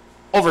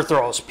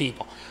overthrows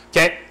people.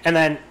 Okay, and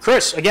then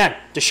Chris, again,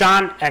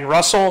 Deshaun and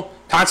Russell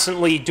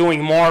constantly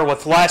doing more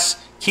with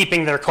less,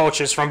 keeping their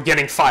coaches from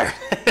getting fired.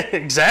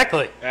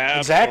 Exactly.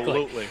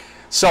 Absolutely.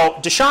 So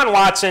Deshaun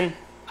Watson,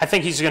 I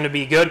think he's going to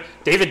be good.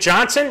 David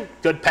Johnson,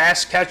 good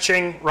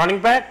pass-catching running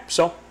back.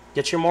 So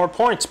get you more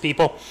points,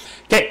 people.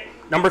 Okay,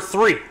 number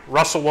 3,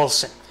 Russell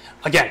Wilson.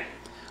 Again,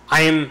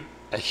 I am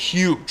a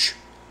huge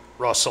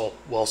Russell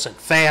Wilson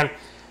fan.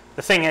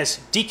 The thing is,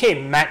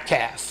 DK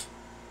Metcalf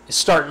is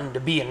starting to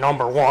be a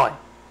number 1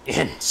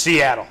 in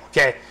Seattle.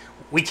 Okay,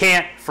 we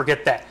can't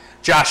forget that.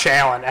 Josh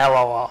Allen,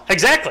 LOL.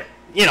 Exactly.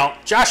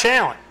 Josh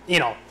Allen,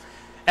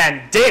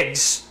 and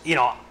Diggs,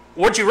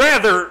 would you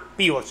rather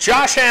be with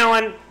Josh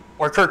Allen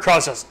or Kirk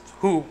Cousins,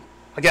 who,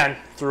 again,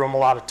 threw him a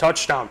lot of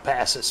touchdown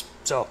passes?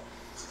 So,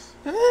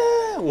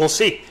 we'll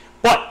see.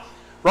 But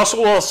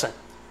Russell Wilson,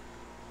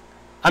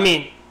 I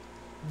mean,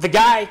 the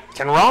guy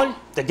can run.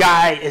 The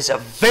guy is a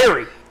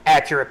very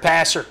accurate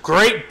passer.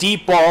 Great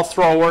deep ball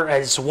thrower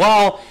as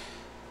well.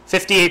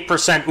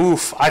 58%.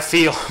 Oof, I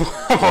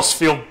almost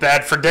feel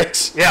bad for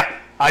Diggs. Yeah,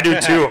 I do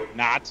too.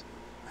 Not.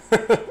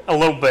 A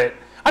little bit.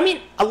 I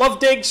mean, I love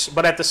Diggs,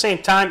 but at the same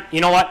time,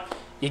 you know what?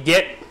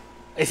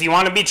 If you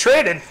want to be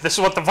traded, this is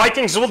what the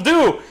Vikings will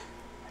do.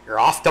 You're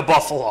off to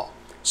Buffalo.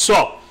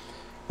 So,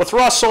 with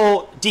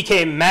Russell,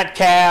 DK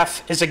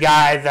Metcalf is a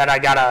guy that I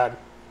gotta,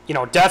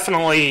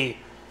 definitely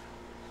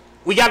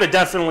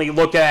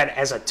look at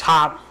as a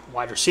top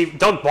wide receiver.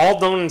 Doug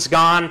Baldwin's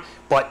gone,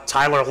 but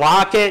Tyler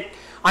Lockett.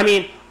 I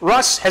mean,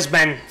 Russ has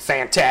been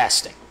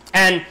fantastic.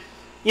 And,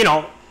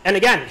 and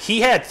again,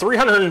 he had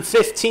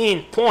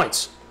 315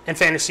 points in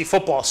fantasy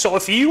football. So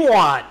if you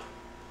want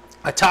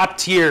a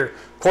top-tier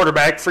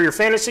quarterback for your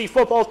fantasy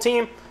football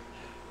team,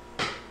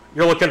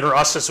 you're looking to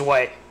Russ's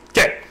way.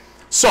 Okay,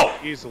 so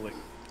easily.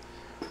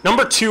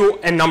 Number 2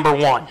 and number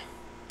 1.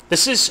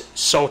 This is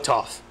so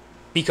tough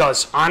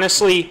because,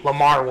 honestly,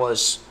 Lamar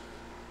was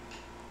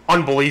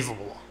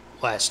unbelievable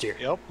last year.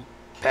 Yep.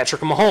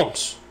 Patrick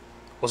Mahomes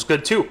was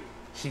good too.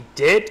 He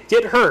did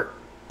get hurt,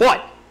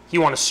 but he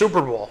won a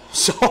Super Bowl.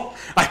 So,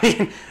 I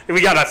mean,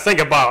 we got to think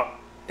about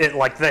it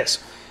like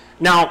this.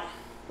 Now,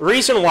 the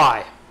reason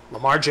why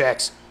Lamar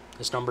Jackson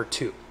is number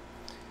 2.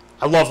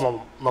 I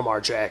love Lamar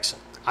Jackson.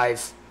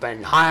 I've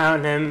been high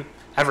on him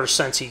ever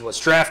since he was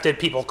drafted.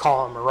 People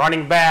call him a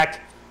running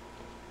back.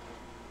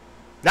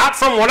 Not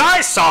from what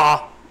I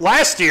saw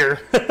last year.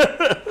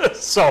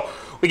 So,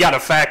 we got to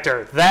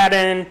factor that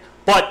in.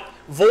 But,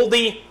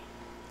 Voldy,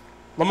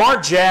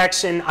 Lamar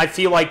Jackson, I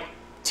feel like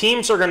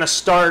teams are going to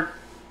start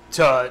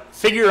to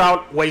figure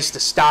out ways to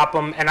stop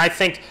him. And I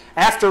think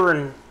after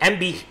an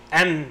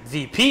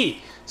MVP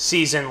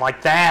season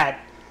like that,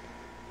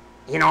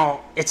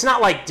 it's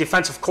not like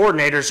defensive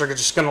coordinators are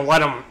just going to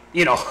let him,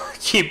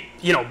 keep,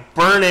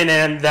 burning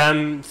in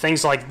them,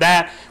 things like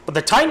that. But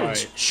the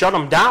Titans shut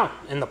him down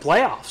in the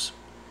playoffs.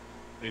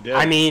 They did.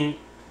 I mean,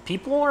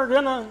 people are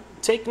going to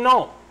take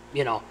note,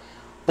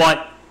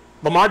 But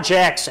Lamar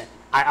Jackson,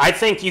 I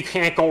think you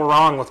can't go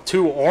wrong with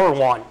 2 or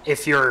 1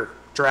 if you're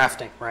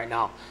drafting right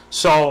now.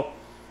 So,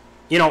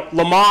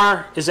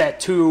 Lamar is at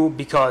 2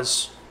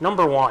 because,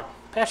 number 1,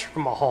 Patrick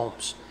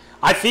Mahomes.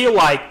 I feel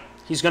like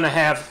he's going to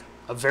have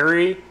a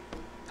very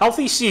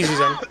healthy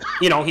season.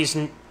 He's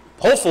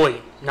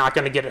hopefully not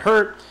going to get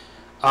hurt.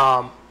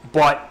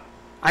 But,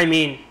 I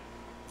mean,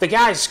 the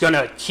guy's going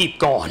to keep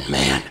going,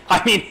 man.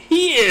 I mean,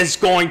 he is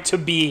going to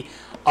be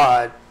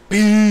a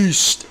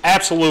beast,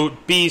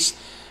 absolute beast.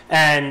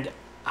 And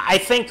I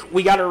think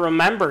we got to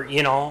remember,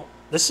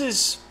 this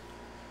is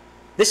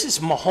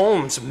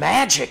Mahomes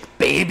magic,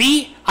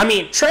 baby. I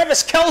mean,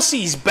 Travis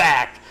Kelce's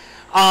back.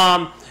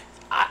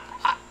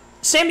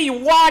 Sammy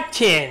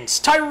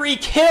Watkins,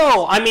 Tyreek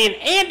Hill. I mean,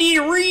 Andy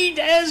Reid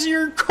as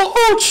your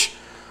coach.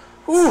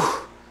 Ooh.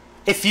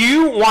 If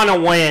you want to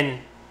win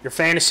your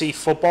fantasy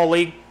football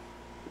league,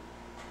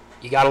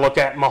 you got to look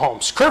at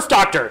Mahomes. Curf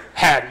Doctor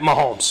had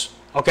Mahomes,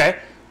 okay?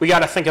 We got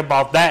to think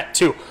about that,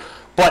 too.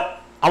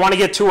 But I want to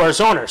get to our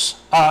zoners.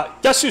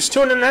 Guess who's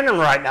tuning in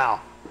right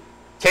now?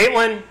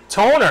 Caitlin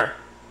Toner.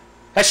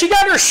 Has she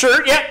got her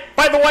shirt yet,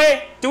 by the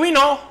way? Do we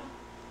know?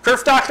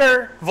 Curf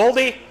Doctor,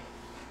 Voldy?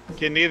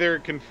 Can neither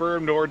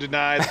confirm nor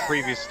deny the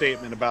previous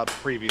statement about the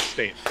previous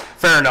statement.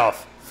 Fair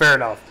enough.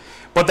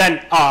 But then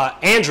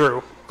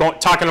Andrew,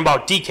 talking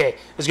about DK,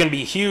 is going to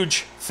be a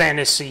huge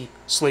fantasy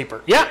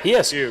sleeper. Yeah, he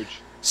is. Huge.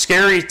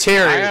 Scary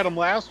Terry. I had him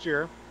last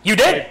year. You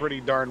did? Played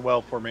pretty darn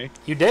well for me.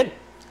 You did.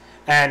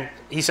 And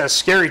he says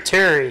Scary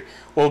Terry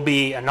will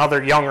be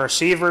another young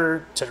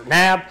receiver to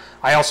nab.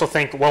 I also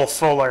think Will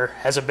Fuller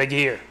has a big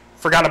year.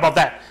 Forgot about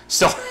that.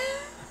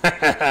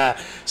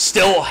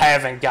 Still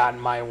haven't gotten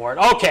my award.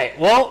 Okay,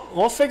 well,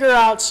 we'll figure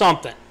out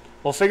something.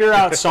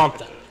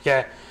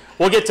 Okay,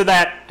 we'll get to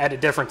that at a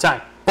different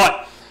time.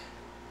 But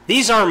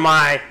these are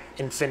my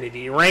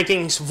Infinity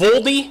rankings.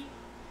 Voldy,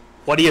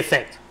 what do you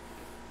think?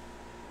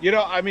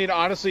 I mean,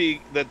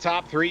 honestly, the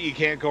top 3, you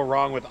can't go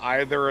wrong with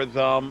either of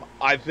them.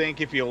 I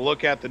think if you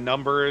look at the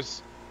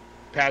numbers,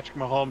 Patrick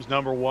Mahomes,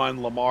 number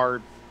 1,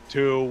 Lamar,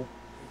 2,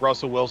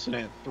 Russell Wilson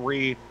at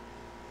 3,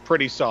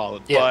 pretty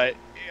solid. Yeah. But,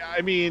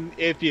 I mean,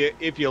 if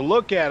you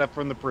look at it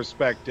from the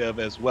perspective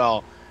as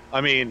well, I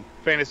mean,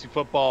 fantasy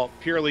football,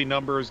 purely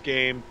numbers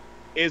game.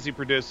 Is he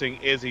producing?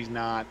 Is he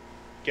not?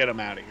 Get him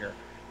out of here.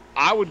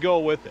 I would go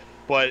with it.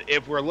 But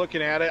if we're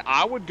looking at it,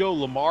 I would go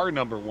Lamar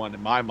number 1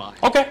 in my mind.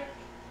 Okay.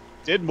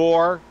 Did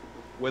more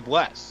with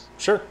less.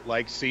 Sure.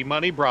 Like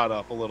C-Money brought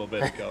up a little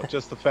bit ago.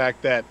 Just the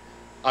fact that,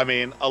 I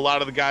mean, a lot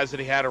of the guys that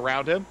he had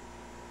around him,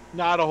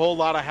 not a whole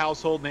lot of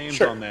household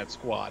names on that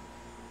squad.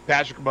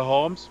 Patrick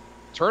Mahomes,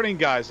 turning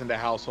guys into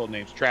household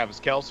names. Travis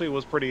Kelce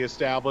was pretty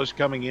established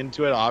coming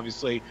into it.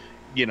 Obviously,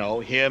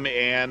 him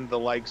and the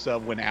likes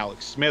of when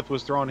Alex Smith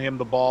was throwing him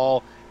the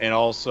ball, and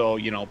also,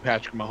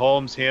 Patrick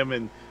Mahomes, him,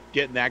 and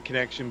getting that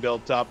connection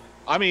built up.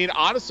 I mean,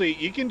 honestly,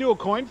 you can do a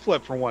coin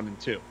flip for 1 and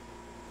 2.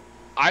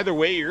 Either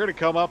way, you're going to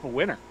come up a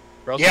winner.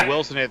 Russell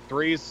Wilson at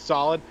 3 is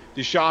solid.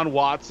 Deshaun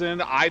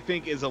Watson, I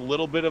think, is a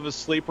little bit of a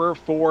sleeper.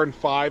 4 and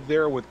 5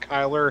 there with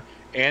Kyler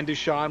and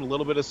Deshaun. A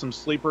little bit of some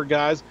sleeper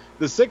guys.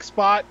 The 6th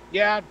spot,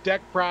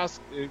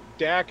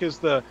 Dak is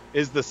the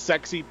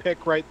sexy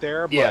pick right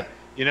there. But,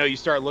 you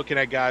start looking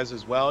at guys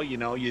as well.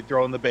 You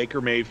throw in the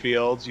Baker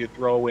Mayfields. You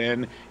throw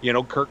in,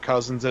 Kirk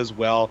Cousins as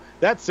well.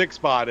 That 6th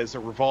spot is a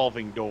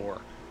revolving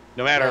door.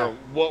 No matter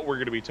what we're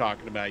going to be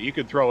talking about. You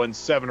could throw in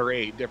 7 or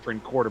 8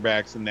 different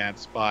quarterbacks in that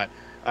spot.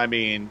 I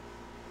mean,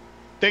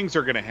 things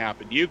are going to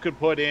happen. You could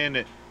put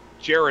in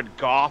Jared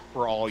Goff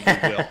for all you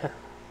will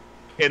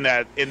in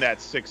that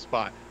 6th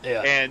spot.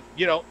 Yeah. And,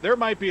 there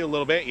might be a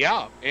little bit,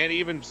 and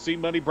even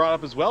C-Money brought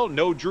up as well,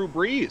 no Drew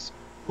Brees.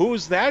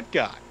 Who's that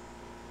guy?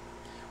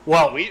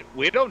 Well,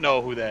 we don't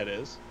know who that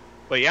is.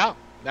 But,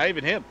 not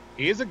even him.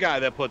 He is a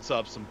guy that puts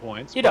up some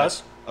points. He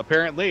does.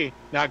 Apparently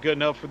not good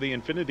enough for the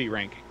Infinity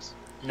rankings.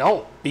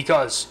 No,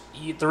 because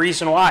the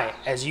reason why,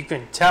 as you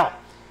can tell,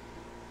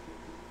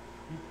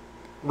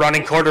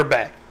 running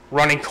quarterback.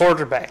 I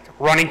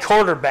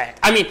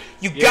mean,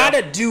 you got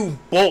to do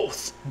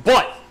both.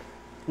 But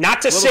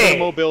not to say... A little bit of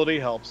mobility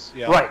helps.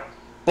 Yeah. Right.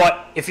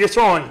 But if you're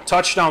throwing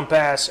touchdown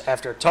pass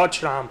after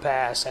touchdown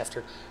pass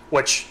after...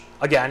 Which,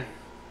 again,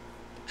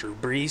 Drew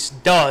Brees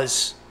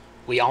does.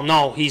 We all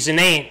know he's an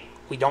ain't.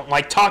 We don't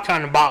like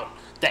talking about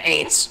the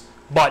ain'ts.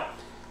 But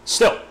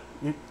still,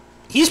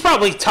 he's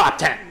probably top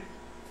 10,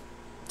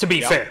 to be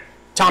fair.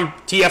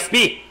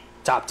 TFB,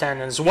 top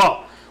 10 as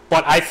well.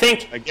 But I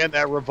think... Again,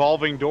 that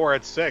revolving door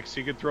at 6.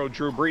 You could throw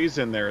Drew Brees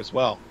in there as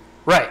well.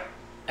 Right.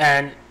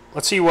 And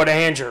let's see what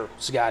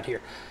Andrew's got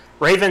here.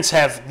 Ravens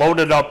have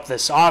loaded up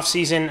this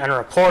offseason, and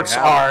reports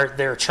are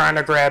they're trying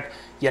to grab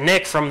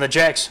Yannick from the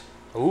Jags.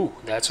 Ooh,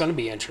 that's going to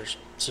be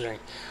interesting.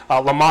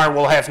 Lamar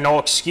will have no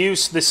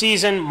excuse this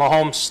season.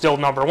 Mahomes still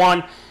number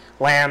 1.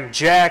 Lamb,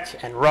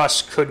 Jack, and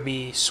Russ could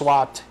be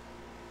swapped,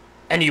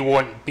 and you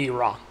wouldn't be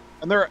wrong.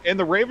 And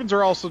the Ravens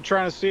are also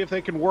trying to see if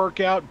they can work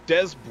out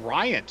Des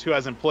Bryant, who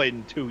hasn't played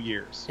in 2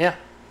 years. Yeah.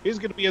 He's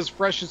going to be as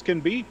fresh as can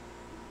be.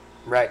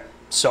 Right.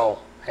 So,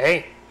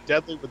 hey.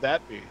 Deadly would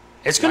that be?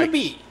 It's going to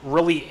be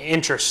really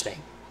interesting.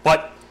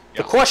 But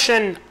the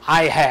question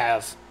I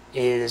have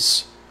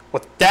is,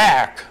 with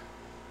Dak,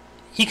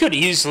 he could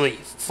easily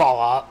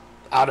fall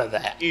out of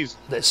that.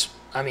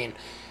 I mean,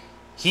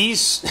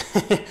 he's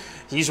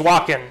he's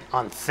walking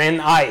on thin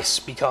ice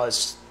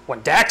because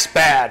when Dak's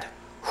bad,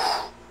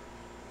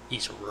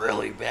 he's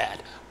really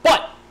bad.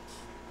 But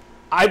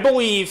I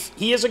believe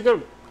he is a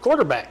good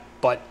quarterback.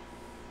 But,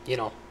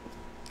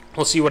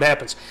 we'll see what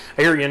happens.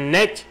 I hear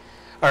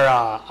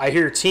I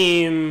hear a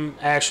team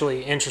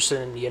actually interested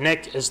in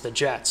Yannick is the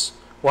Jets.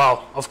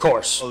 Well, of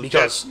course. Well, the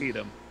Jets need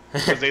him.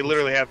 Because they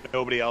literally have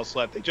nobody else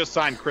left. They just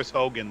signed Chris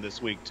Hogan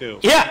this week, too.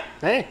 Yeah.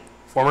 Hey,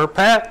 former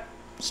Pat.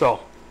 So,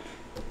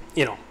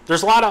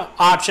 there's a lot of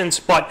options.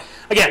 But,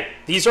 again,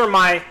 these are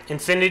my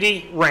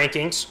Infinity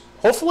rankings.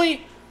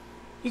 Hopefully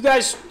you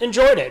guys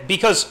enjoyed it.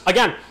 Because,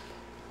 again,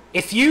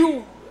 if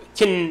you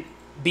can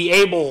be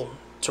able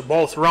to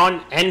both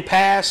run and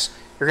pass,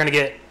 you're going to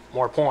get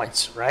more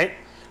points, right?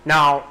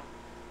 Now,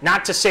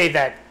 not to say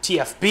that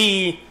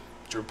TFB,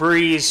 Drew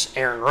Brees,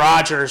 Aaron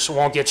Rodgers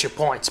won't get you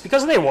points.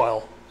 Because they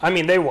will. I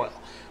mean, they will.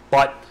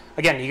 But,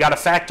 again, you got to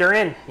factor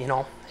in,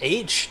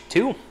 age,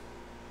 too.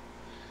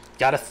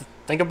 Got to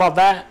think about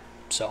that.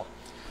 So,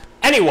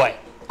 anyway,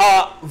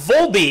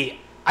 Volby,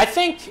 I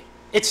think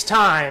it's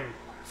time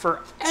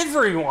for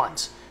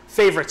everyone's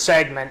favorite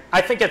segment.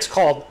 I think it's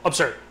called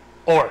Absurd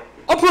or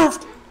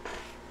Approved.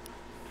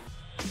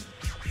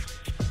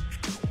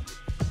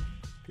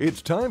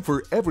 It's time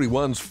for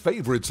everyone's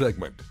favorite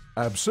segment,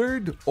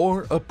 Absurd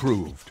or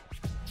Approved.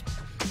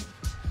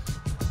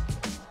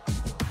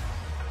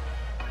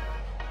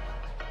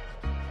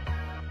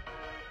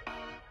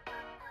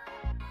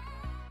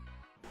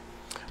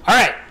 All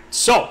right,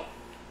 so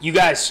you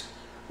guys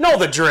know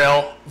the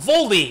drill.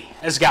 Voldy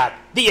has got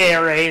the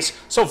ARAs.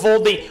 So,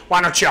 Voldy,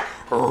 why don't you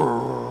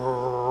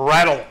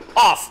rattle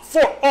off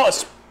for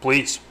us,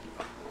 please?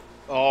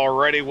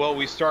 Alrighty, well,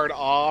 we start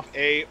off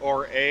A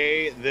or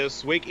A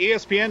this week.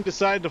 ESPN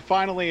decided to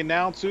finally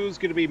announce who's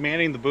going to be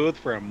manning the booth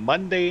for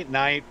Monday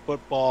Night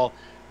Football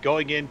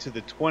going into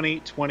the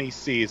 2020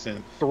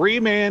 season.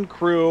 3-man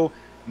crew.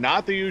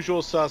 Not the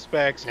usual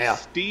suspects. Yeah.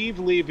 Steve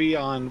Levy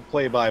on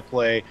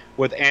play-by-play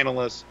with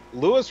analysts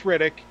Louis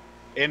Riddick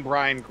and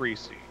Brian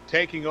Greasy.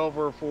 Taking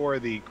over for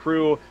the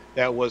crew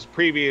that was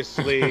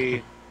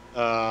previously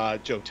Joe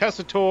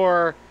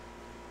Tessitore,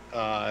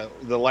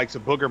 the likes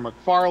of Booger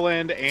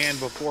McFarland, and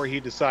before he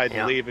decided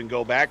to leave and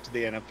go back to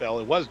the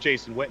NFL, it was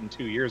Jason Witten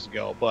 2 years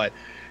ago. But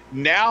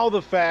now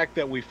the fact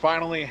that we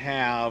finally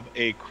have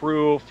a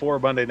crew for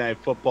Monday Night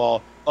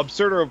Football,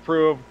 absurd or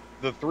approved,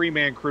 the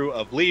 3-man crew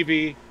of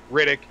Levy,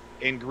 Riddick,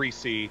 and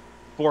Greasy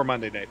for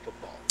Monday Night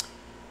Football.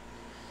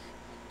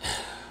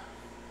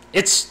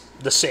 It's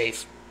the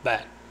safe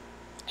bet.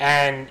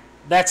 And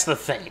that's the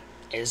thing,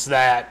 is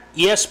that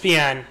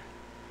ESPN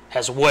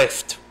has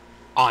whiffed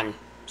on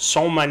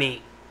so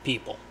many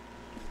people.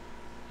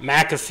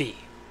 McAfee,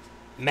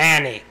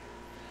 Manning,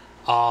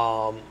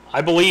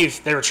 I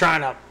believe they were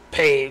trying to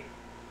pay a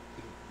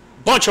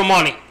bunch of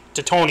money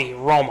to Tony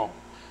Romo.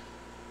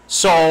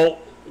 So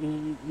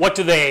what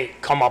do they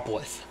come up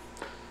with?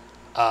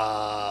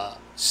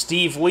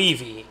 Steve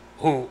Levy,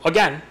 who,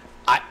 again,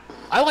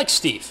 I like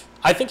Steve.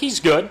 I think he's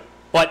good,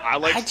 but I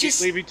like Steve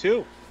Levy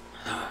too.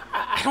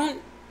 I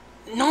don't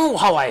know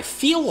how I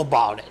feel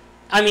about it.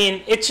 I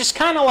mean, it's just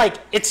kind of like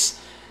it's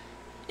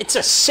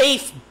a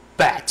safe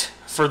bet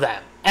for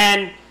them.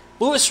 And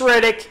Louis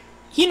Riddick,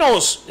 he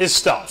knows his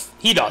stuff.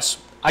 He does.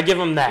 I give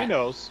him that. He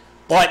knows.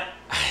 But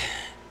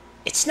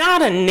it's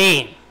not a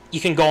name you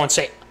can go and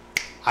say,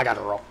 I got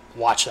to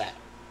watch that.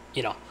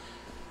 You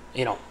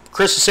know,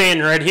 Chris is saying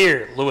right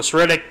here, Louis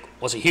Riddick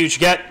was a huge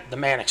get. The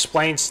man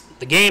explains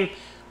the game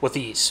with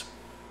ease.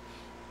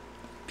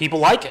 People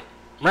like it,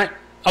 right?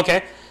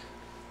 Okay.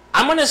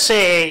 I'm going to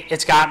say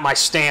it's got my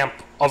stamp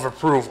of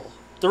approval.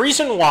 The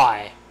reason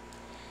why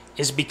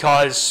is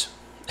because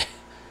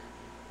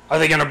are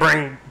they going to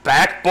bring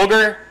back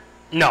Booger?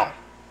 No.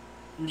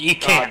 You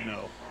can't.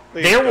 No.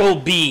 There will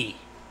be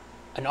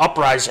an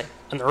uprising,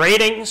 and the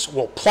ratings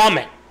will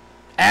plummet.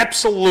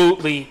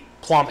 Absolutely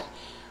plummet.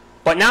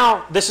 But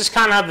now, this is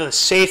kind of the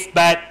safe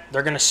bet.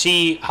 They're going to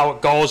see how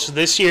it goes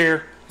this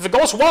year. If it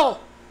goes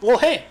well,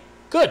 hey,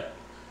 good.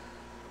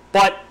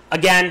 But,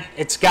 again,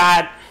 it's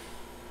got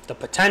the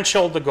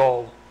potential to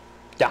go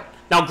down.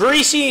 Now,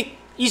 Greasy,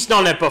 he's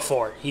done it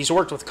before. He's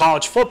worked with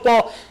college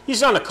football. He's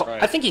done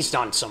I think he's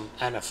done some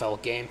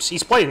NFL games.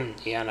 He's played in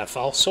the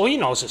NFL, so he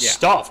knows his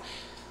stuff.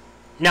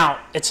 Now,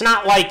 it's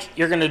not like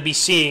you're going to be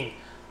seeing,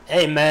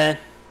 hey, man,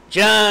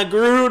 John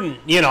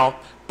Gruden,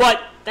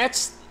 But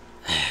that's...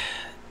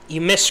 You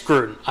miss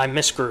Gruden. I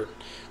miss Gruden.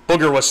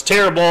 Booger was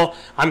terrible.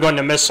 I'm going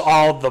to miss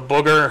all the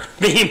Booger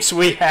memes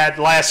we had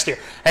last year.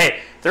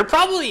 Hey, they're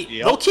probably...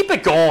 They'll keep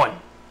it going.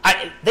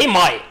 They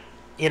might,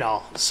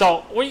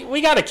 So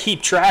we got to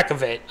keep track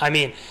of it. I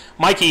mean,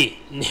 Mikey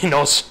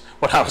knows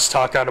what I was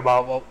talking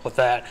about with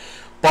that.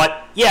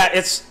 But, yeah,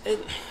 it's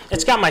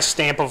got my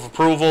stamp of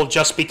approval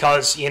just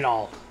because,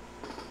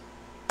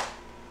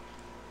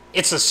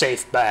 it's a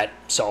safe bet.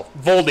 So,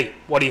 Voldy,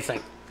 what do you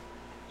think?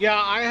 Yeah,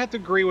 I have to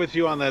agree with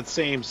you on that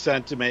same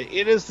sentiment.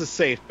 It is the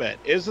safe bet.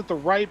 Is it the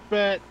right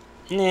bet?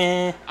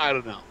 Nah. I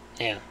don't know.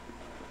 Yeah.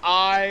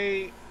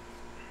 I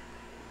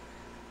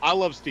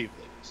love Steve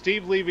Levy.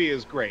 Steve Levy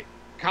is great.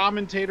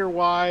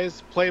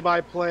 Commentator-wise,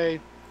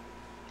 play-by-play,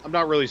 I'm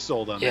not really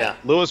sold on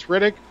that. Louis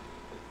Riddick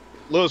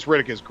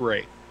is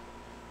great.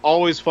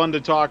 Always fun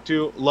to talk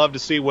to. Love to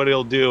see what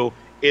he'll do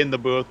in the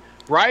booth.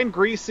 Brian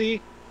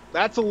Greasy,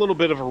 that's a little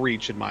bit of a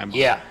reach in my mind.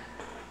 Yeah.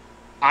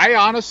 I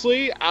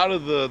honestly, out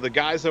of the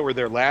guys that were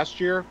there last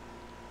year,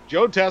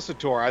 Joe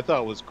Tessitore I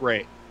thought was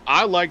great.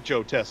 I like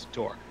Joe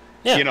Tessitore.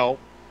 Yeah.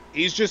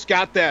 He's just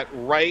got that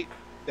right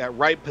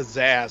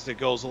pizzazz that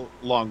goes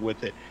along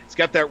with it. He's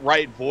got that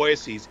right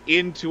voice. He's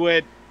into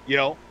it.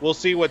 We'll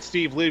see what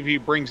Steve Levy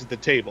brings to the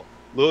table.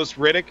 Louis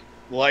Riddick,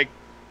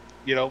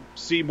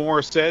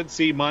 Seymour said,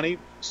 see money,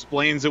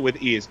 explains it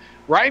with ease.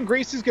 Ryan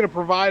Gracie's going to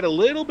provide a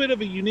little bit of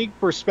a unique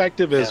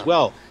perspective as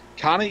well.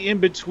 Kind of in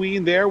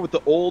between there with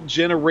the old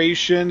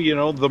generation, the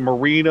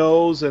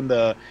Marinos and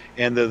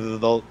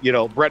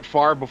the Brett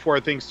Favre before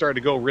things started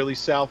to go really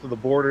south of the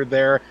border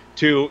there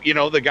to,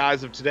 the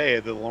guys of today,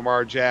 the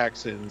Lamar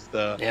Jacksons,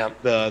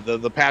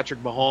 the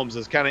Patrick Mahomes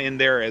is kind of in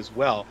there as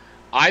well.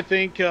 I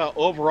think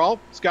overall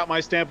it's got my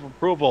stamp of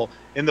approval.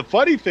 And the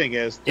funny thing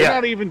is they're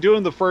not even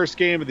doing the first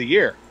game of the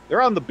year.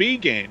 They're on the B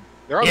game.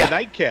 They're on the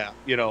nightcap,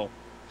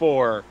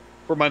 for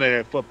Monday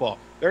Night Football.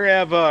 They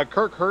have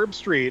Kirk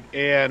Herbstreit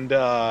and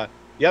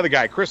the other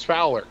guy, Chris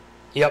Fowler,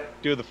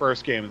 do the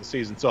first game of the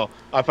season. So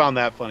I found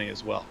that funny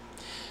as well.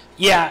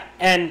 Yeah,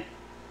 and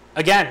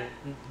again,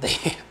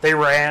 they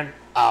ran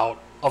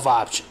out of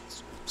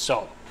options.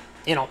 So,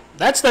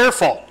 that's their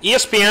fault.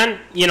 ESPN,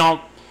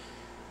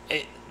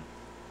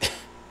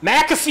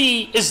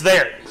 McAfee is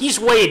there. He's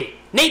waiting.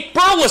 Nate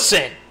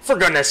Burleson, for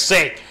goodness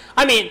sake.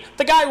 I mean,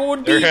 the guy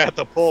would be... They're going to have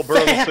to pull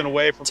Burleson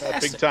away from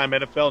that big-time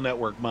NFL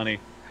Network money.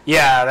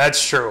 Yeah,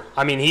 that's true.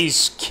 I mean,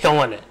 he's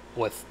killing it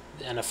with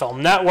NFL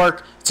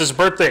Network. It's his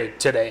birthday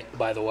today,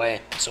 by the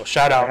way. So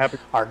shout out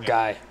our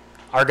guy,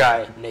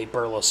 Nate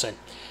Burleson.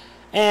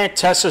 And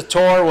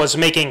Tessitore was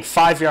making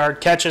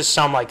 5-yard catches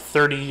sound like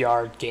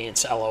 30-yard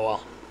gains,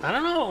 LOL. I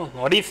don't know.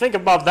 What do you think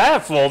about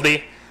that,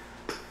 Voldy?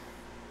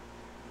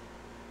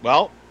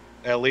 Well,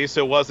 at least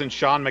it wasn't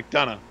Sean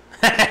McDonough.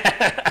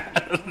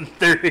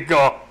 There you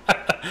go.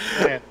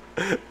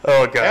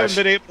 Oh, gosh. I haven't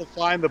been able to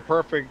find the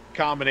perfect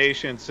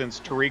combination since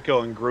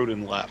Tirico and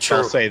Gruden left. True.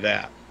 I'll say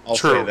that. I'll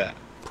say that.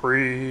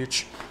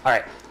 Preach. All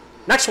right.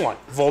 Next one,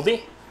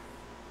 Voldy.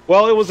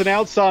 Well, it was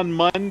announced on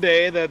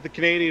Monday that the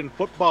Canadian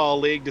Football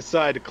League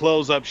decided to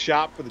close up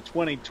shop for the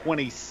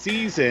 2020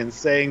 season,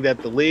 saying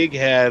that the league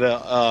had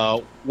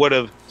would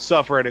have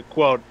suffered,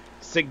 quote,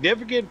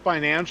 significant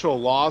financial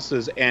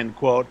losses, end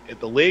quote, if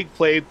the league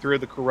played through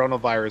the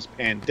coronavirus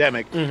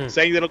pandemic,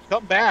 saying that it'll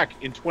come back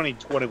in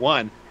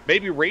 2021,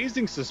 maybe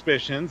raising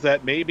suspicions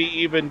that maybe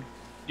even,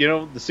 the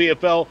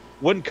CFL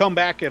wouldn't come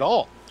back at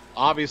all.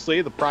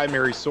 obviously the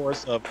primary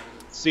source of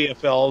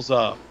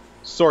CFL's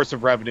source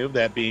of revenue,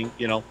 that being,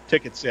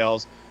 ticket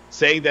sales,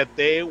 saying that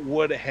they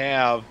would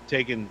have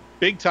taken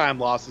big-time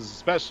losses,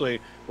 especially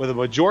with a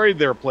majority of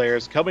their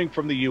players coming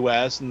from the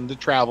U.S. and the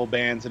travel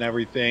bans and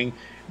everything.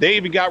 They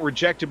even got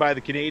rejected by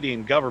the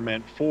Canadian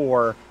government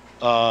for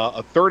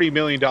a $30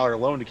 million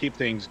loan to keep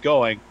things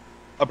going.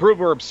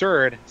 Approved or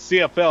absurd,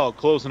 CFL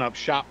closing up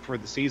shop for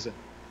the season.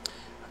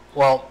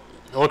 Well,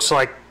 it looks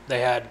like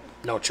they had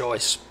no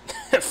choice.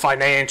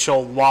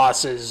 Financial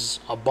losses,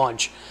 a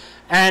bunch.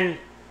 And,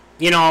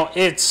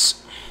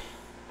 it's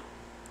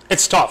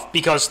tough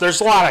because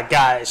there's a lot of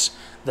guys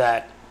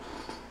that,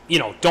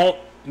 don't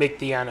make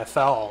the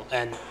NFL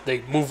and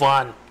they move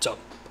on to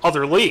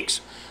other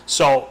leagues.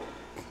 So,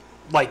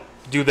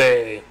 do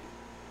they,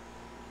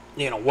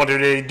 what do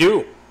they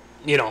do?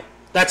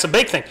 That's a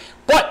big thing.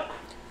 But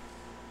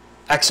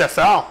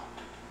XFL,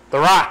 The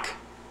Rock,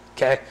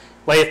 okay,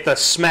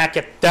 smack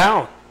it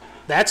down.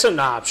 That's an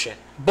option.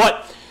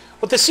 But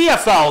with the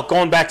CFL,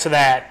 going back to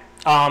that,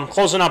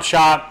 closing up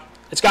shop,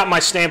 it's got my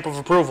stamp of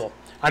approval.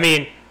 I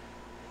mean,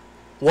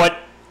 what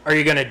are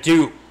you going to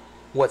do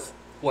with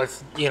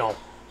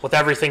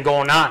everything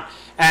going on?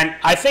 And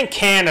I think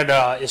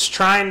Canada is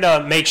trying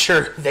to make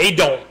sure they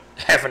don't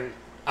have an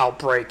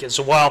outbreak as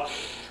well.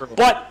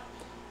 But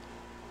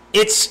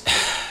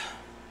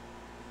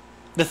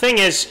the thing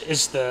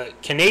is the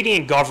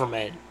Canadian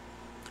government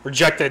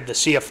rejected the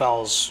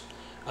CFL's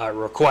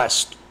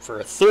request for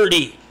a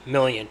 $30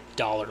 million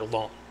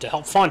loan to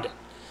help fund it.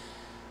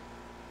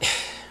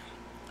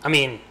 I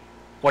mean,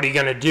 what are you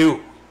going to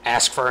do?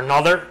 Ask for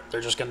another?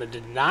 They're just going to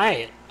deny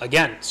it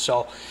again.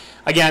 So,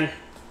 again,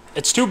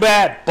 it's too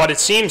bad, but it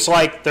seems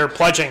like they're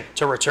pledging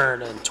to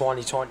return in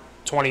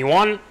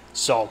 2021.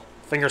 So,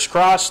 fingers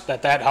crossed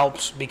that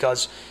helps,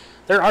 because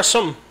there are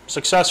some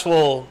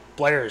successful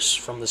players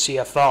from the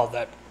CFL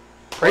that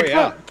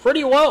played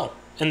pretty well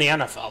in the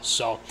NFL.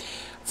 So,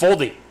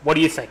 Voldy, what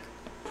do you think?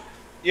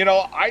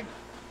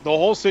 The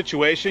whole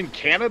situation,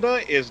 Canada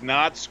is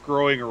not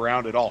screwing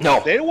around at all. No.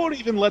 They won't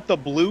even let the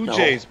Blue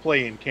Jays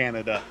play in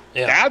Canada.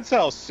 Yeah. That's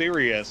how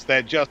serious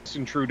that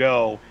Justin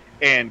Trudeau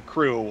and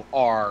crew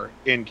are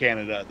in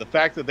Canada. The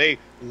fact that they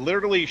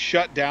literally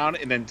shut down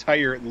an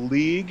entire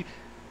league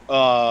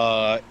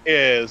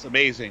is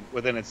amazing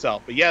within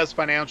itself. But yes,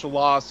 financial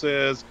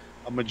losses,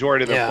 a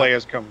majority of their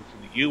players coming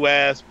from the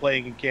U.S.,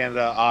 playing in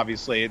Canada.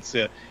 Obviously, it's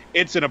an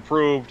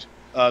approved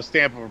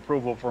stamp of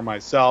approval for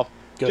myself.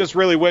 Good. Just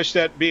really wish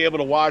that be able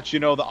to watch,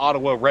 the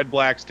Ottawa Red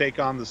Blacks take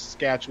on the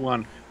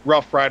Saskatchewan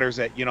Rough Riders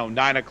at,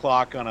 9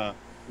 o'clock on a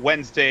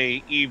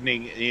Wednesday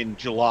evening in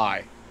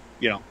July,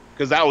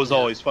 because that was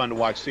always fun to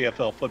watch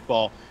CFL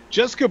football.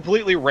 Just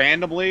completely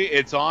randomly,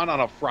 it's on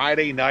a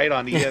Friday night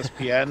on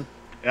ESPN,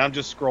 and I'm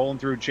just scrolling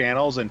through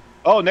channels, and,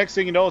 next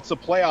thing you know, it's the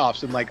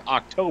playoffs in,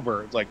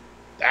 October. It's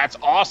that's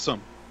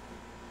awesome.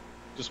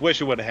 Just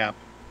wish it would have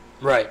happened.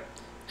 Right.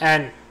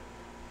 And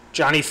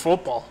Johnny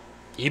Football,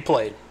 he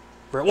played.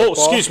 Well,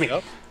 excuse me,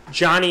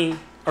 John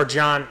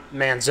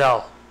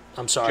Manziel.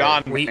 I'm sorry.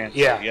 John Manziel,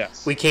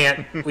 yes. We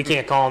can't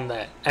call him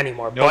that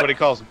anymore. Nobody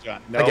calls him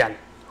John. No. Again,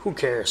 who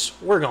cares?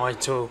 We're going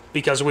to,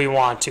 because we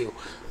want to.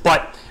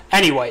 But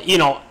anyway,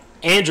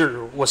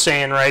 Andrew was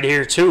saying right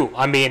here too.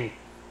 I mean,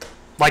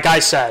 like I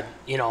said,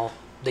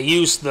 they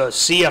used the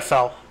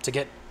CFL to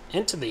get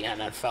into the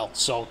NFL.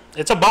 So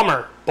it's a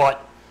bummer,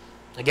 but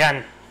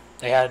again,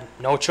 they had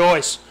no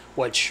choice,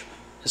 which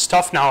is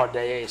tough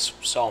nowadays.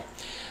 So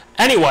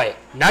anyway,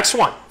 next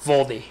one,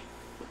 Voldy.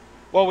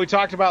 Well, we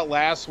talked about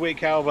last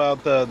week how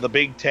about the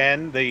Big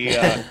Ten,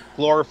 the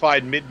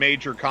glorified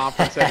mid-major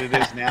conference that it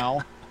is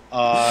now,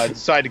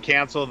 decided to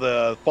cancel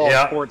the fall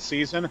sports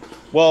season.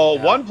 Well,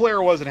 one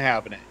player wasn't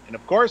having it. And,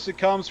 of course, it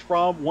comes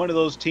from one of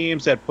those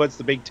teams that puts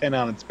the Big Ten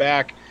on its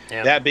back,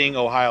 that being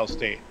Ohio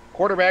State.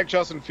 Quarterback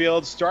Justin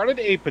Fields started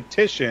a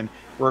petition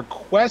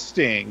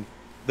requesting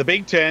the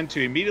Big Ten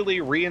to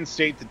immediately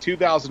reinstate the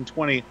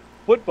 2020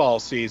 football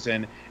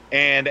season.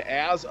 And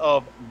as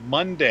of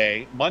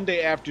Monday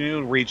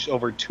afternoon, reached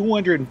over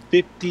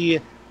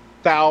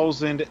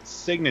 250,000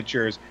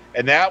 signatures.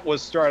 And that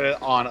was started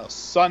on a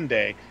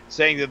Sunday,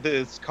 saying that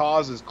this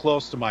cause is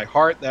close to my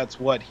heart. That's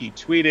what he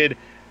tweeted,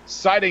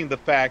 citing the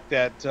fact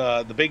that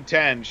the Big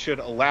Ten should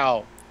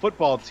allow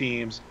football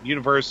teams,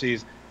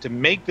 universities, to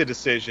make the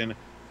decision,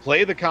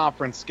 play the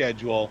conference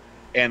schedule,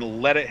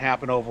 and let it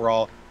happen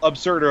overall.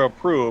 Absurd or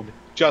approved,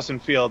 Justin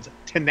Fields'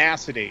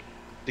 tenacity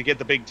to get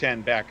the Big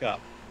Ten back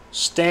up.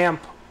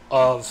 Stamp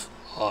of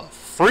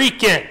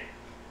freaking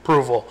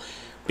approval,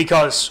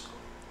 because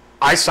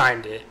I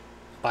signed it,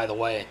 by the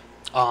way.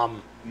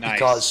 Nice.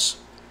 Because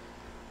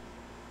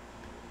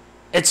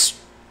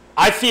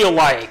I feel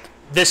like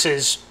this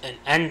is an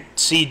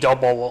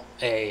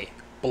NCAA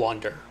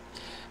blunder.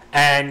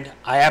 And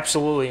I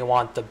absolutely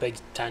want the Big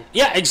Ten.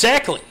 Yeah,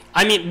 exactly.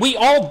 I mean, we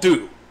all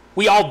do.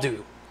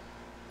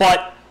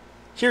 But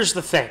here's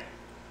the thing.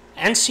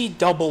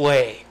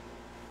 NCAA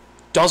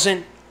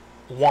doesn't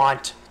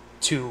want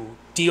to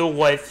deal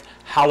with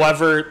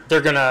however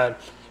they're going to,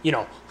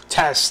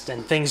 test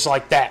and things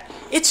like that.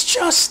 It's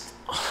just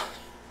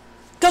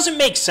Doesn't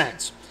make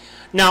sense.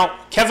 Now,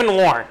 Kevin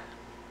Warren,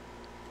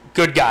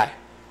 good guy.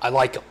 I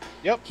like him.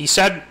 Yep. He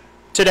said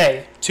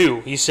today,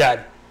 too, he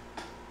said,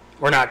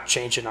 we're not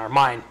changing our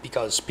mind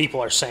because people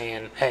are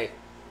saying, hey,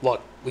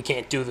 look, we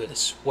can't do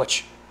this,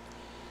 which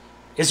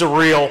is a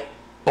real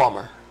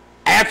bummer.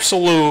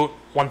 Absolute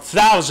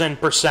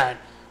 1,000%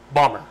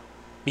 bummer.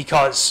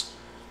 Because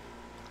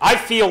I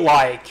feel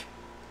like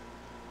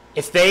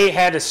if they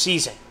had a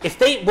season, if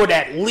they would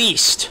at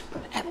least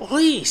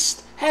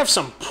have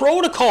some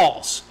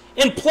protocols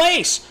in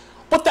place,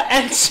 but the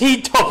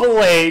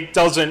NCAA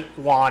doesn't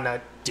want to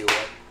do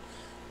it.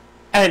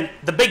 And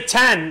the Big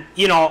Ten,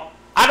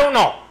 I don't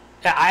know.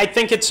 I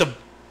think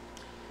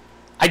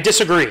I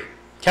disagree.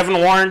 Kevin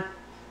Warren,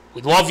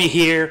 we love you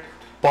here,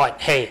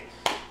 but hey,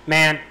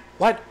 man,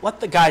 let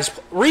the guys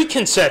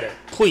reconsider,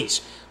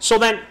 please. So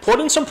then put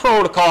in some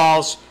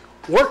protocols,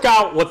 work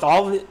out with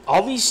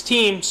all these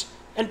teams,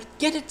 and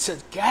get it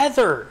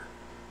together.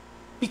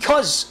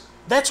 Because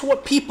that's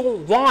what people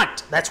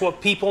want. That's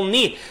what people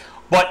need.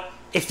 But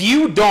if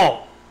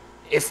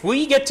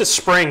we get to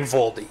spring,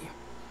 Voldy,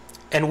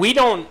 and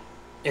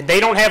they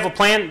don't have a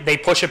plan, they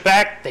push it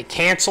back, they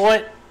cancel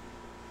it.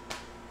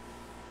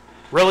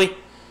 Really?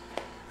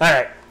 All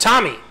right,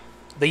 Tommy,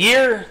 the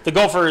year the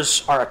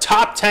Gophers are a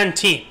top 10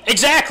 team.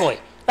 Exactly.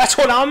 That's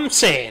what I'm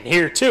saying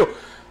here, too.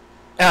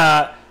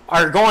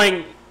 Are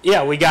going,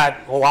 we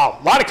got, wow,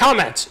 a lot of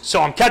comments,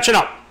 so I'm catching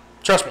up.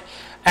 Trust me.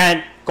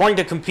 And going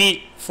to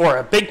compete for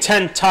a Big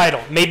Ten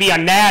title, maybe a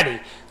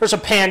natty. There's a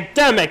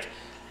pandemic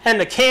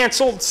and a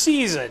canceled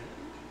season.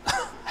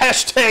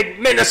 Hashtag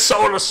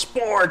MinneZona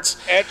Sports.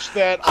 Etch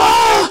that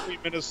on every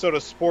Minnesota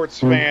sports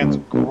fan's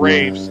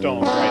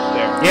gravestone right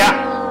there.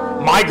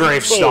 Yeah, my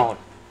gravestone.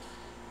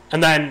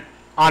 And then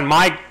on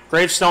my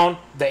gravestone,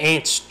 the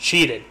Aints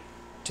cheated.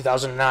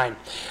 2009.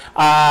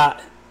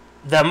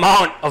 The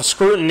amount of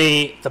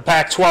scrutiny the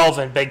Pac-12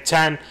 and Big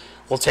Ten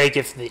will take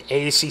if the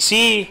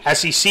ACC,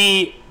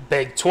 SEC,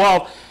 Big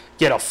 12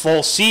 get a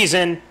full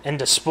season, and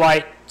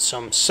despite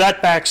some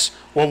setbacks,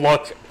 will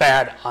look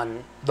bad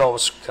on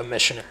those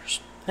commissioners.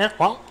 Yeah,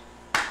 well,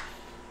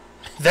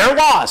 their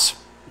loss.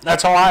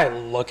 That's how I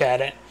look at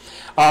it.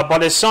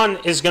 But his son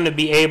is going to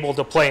be able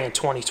to play in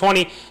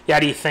 2020,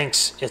 yet he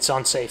thinks it's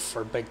unsafe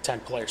for Big Ten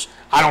players.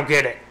 I don't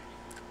get it.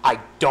 I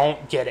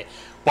don't get it.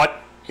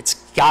 But it's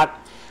got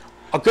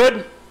a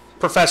good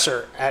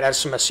professor at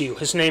SMSU.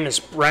 His name is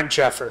Brent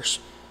Jeffers.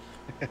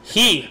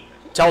 He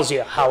tells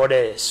you how it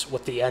is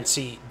with the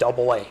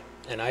NCAA,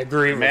 and I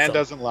agree with him. Man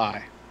doesn't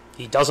lie.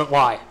 He doesn't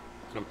lie,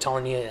 and I'm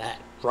telling you that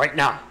right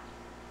now.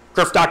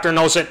 Curf Doctor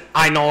knows it.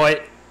 I know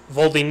it.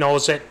 Voldy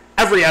knows it.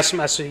 Every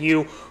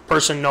SMSU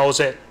person knows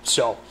it.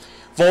 So,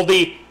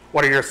 Voldy,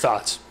 what are your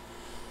thoughts?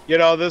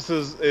 This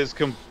is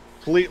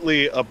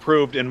completely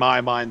approved in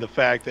my mind, the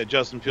fact that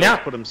Justin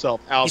Fields put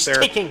himself out He's there.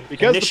 Taking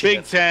because initiative. The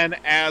Big Ten,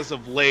 as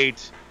of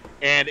late,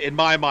 and in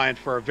my mind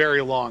for a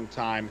very long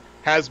time,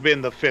 has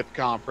been the fifth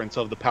conference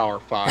of the Power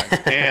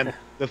Five. And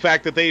the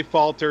fact that they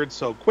faltered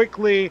so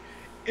quickly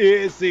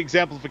is the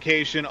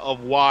exemplification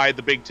of why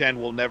the Big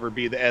Ten will never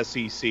be the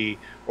SEC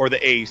or the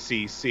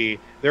ACC.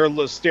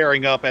 They're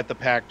staring up at the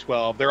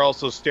Pac-12. They're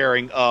also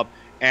staring up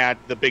at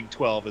the Big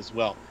 12 as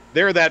well.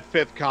 They're that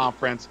fifth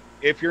conference.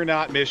 If you're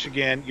not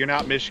Michigan, you're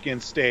not Michigan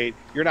State,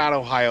 you're not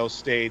Ohio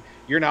State,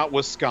 you're not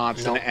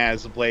Wisconsin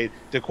as of late,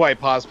 to quite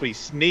possibly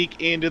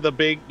sneak into the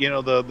big,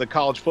 the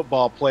college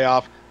football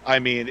playoff. I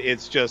mean,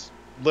 it's just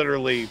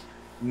literally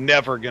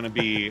never going to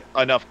be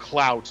enough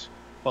clout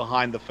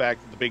behind the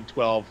fact that the Big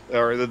 12,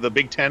 or the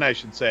Big 10, I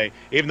should say,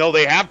 even though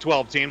they have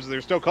 12 teams,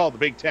 they're still called the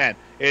Big 10.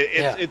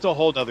 It's a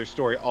whole other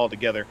story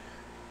altogether.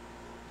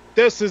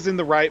 This is in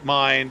the right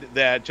mind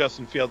that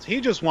Justin Fields,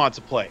 he just wants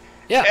to play.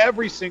 Yeah.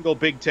 Every single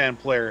Big Ten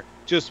player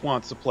just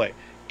wants to play.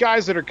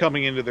 Guys that are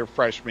coming into their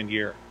freshman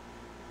year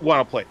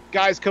want to play.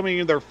 Guys coming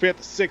into their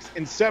fifth, sixth,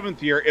 and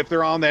seventh year, if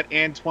they're on that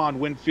Antoine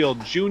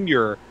Winfield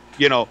Jr.,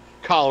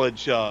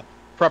 college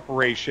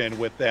preparation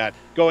with that,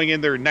 going in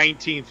their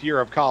 19th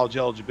year of college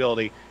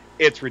eligibility,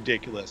 it's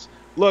ridiculous.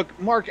 Look,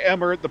 Mark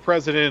Emmert, the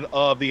president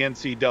of the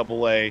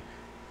NCAA,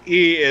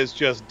 he is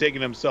just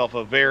digging himself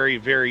a very,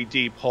 very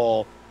deep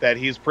hole that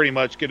he's pretty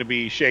much going to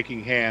be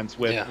shaking hands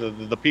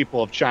with the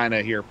people of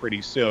China here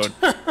pretty soon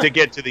to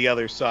get to the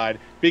other side,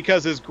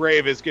 because his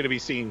grave is going to be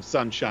seeing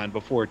sunshine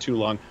before too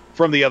long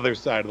from the other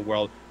side of the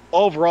world.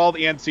 Overall,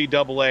 the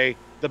NCAA,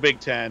 the Big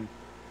Ten,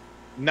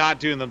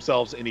 not doing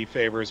themselves any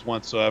favors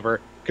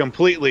whatsoever.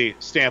 Completely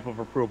stamp of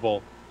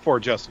approval for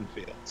Justin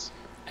Fields.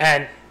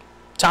 And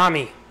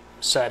Tommy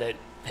said it,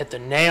 hit the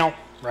nail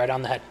right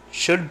on the head.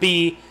 Should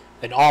be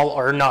an all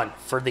or none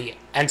for the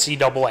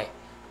NCAA.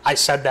 I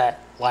said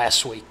that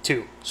last week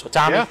too. So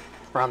Tommy,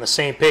 we're on the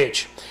same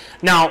page.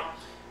 Now,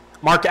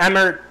 Mark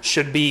Emmert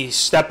should be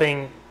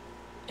stepping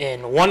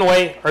in one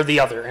way or the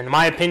other. In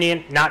my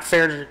opinion, not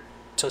fair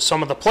to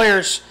some of the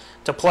players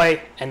to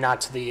play and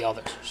not to the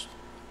others.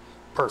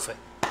 Perfect.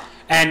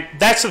 And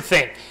that's the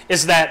thing,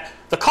 is that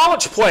the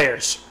college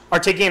players are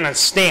taking a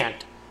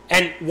stand.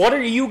 And what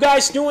are you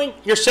guys doing?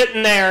 You're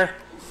sitting there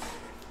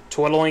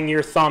twiddling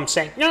your thumb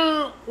saying,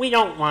 no, we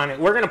don't want it.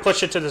 We're going to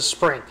push it to the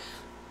spring.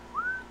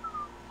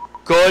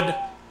 Good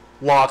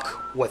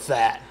luck with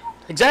that.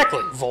 Exactly,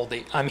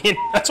 Voldy. I mean,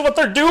 that's what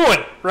they're doing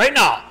right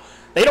now.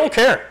 They don't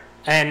care.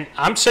 And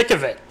I'm sick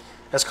of it,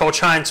 as Coach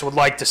Hines would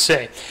like to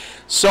say.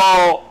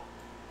 So,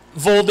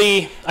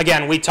 Voldy,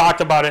 again, we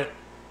talked about it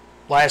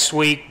last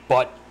week,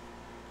 but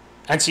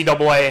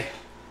NCAA,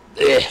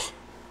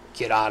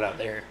 get out of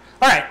there.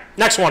 All right,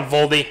 next one,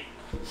 Voldy.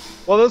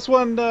 Well, this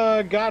one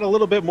got a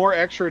little bit more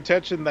extra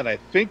attention than I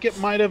think it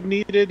might have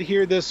needed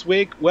here this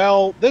week.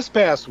 Well, this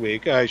past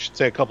week, I should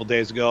say a couple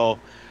days ago,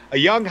 a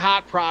young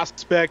hot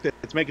prospect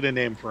that's making a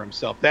name for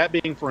himself, that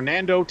being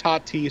Fernando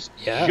Tatis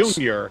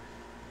Jr.,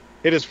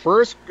 hit his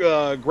first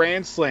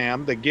Grand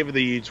Slam that gave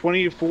the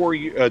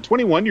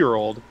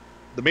 21-year-old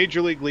the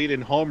Major League lead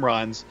in home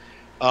runs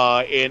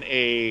in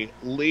a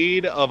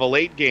lead of a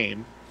late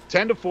game.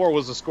 10-4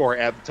 was the score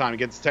at the time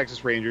against the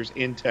Texas Rangers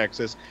in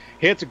Texas.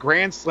 Hits a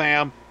Grand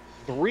Slam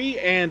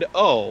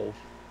 3-0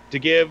 to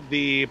give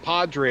the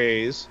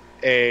Padres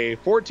a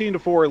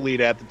 14-4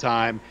 lead at the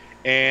time,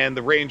 and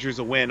the Rangers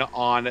a win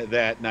on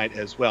that night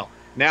as well.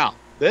 Now,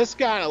 this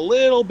got a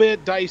little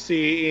bit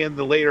dicey in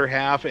the later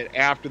half and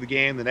after the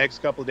game, the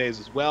next couple of days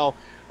as well.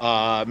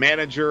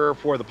 Manager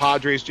for the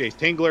Padres, Jace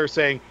Tingler,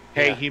 saying,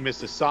 hey, he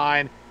missed a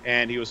sign,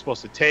 and he was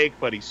supposed to take,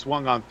 but he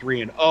swung on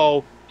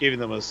 3-0, giving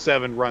them a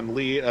 7-run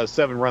lead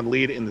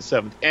in the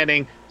 7th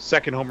inning,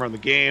 second home run of the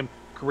game,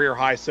 career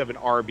high 7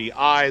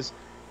 RBIs.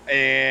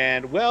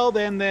 And, well,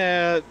 then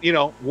the,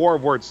 war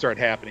of words start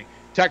happening.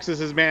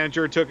 Texas's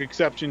manager took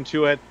exception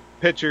to it.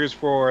 Pitchers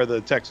for the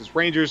Texas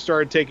Rangers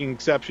started taking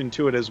exception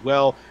to it as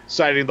well,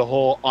 citing the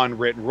whole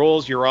unwritten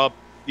rules. You're up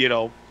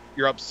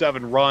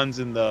 7 runs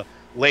in the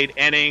late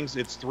innings.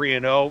 It's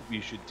 3-0.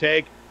 You should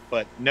take.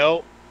 But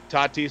no,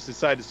 Tatis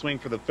decided to swing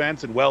for the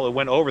fence, and, well, it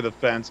went over the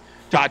fence.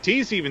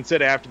 Tatis even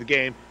said after the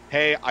game,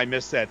 hey, I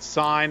missed that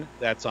sign.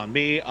 That's on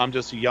me. I'm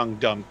just a young,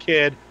 dumb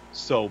kid.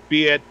 So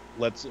be it.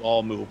 Let's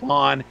all move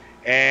on.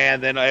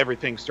 And then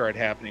everything started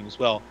happening as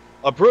well.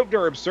 Approved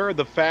or absurd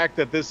the fact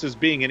that this is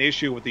being an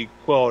issue with the,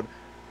 quote,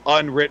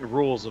 unwritten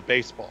rules of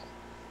baseball?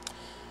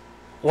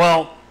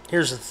 Well,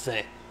 here's the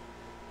thing.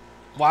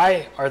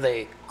 Why are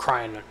they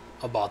crying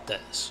about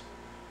this?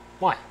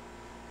 Why?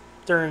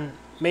 They're in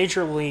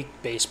Major League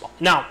Baseball.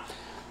 Now,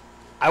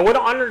 I would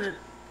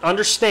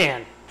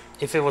understand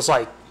if it was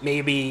like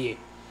maybe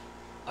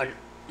a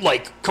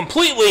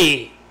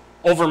completely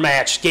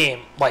overmatched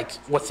game, like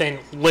within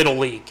Little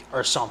League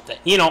or something.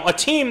 A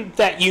team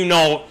that you're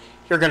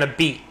going to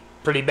beat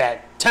pretty bad.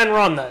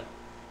 10-run that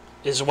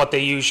is what they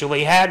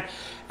usually had.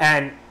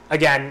 And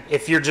again,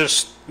 if you're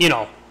just,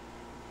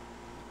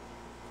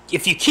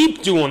 if you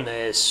keep doing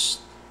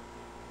this,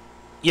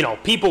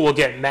 people will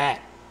get mad.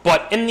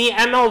 But in the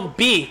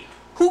MLB,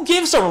 who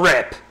gives a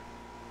rip?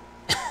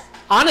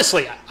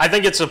 Honestly, I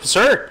think it's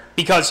absurd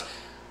because,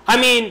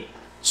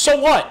 so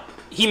what?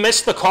 He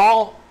missed the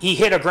call. He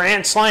hit a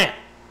grand slam.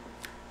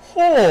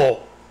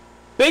 Oh,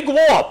 big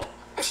whoop.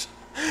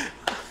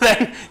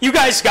 Then you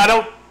guys got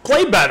to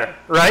play better,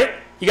 right?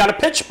 You got to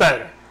pitch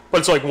better. But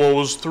it's like, well, it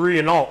was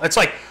 3-0. It's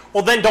like,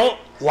 well, then don't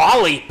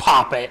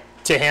lollipop it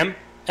to him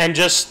and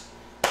just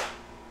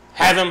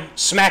have him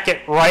smack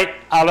it right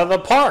out of the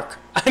park.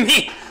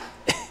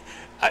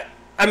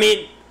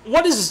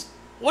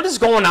 What is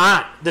going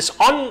on? This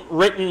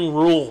unwritten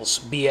rules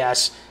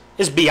BS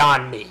is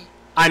beyond me.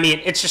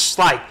 It's just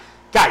like,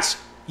 guys,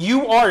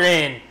 you are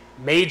in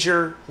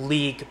Major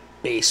League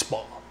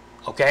Baseball,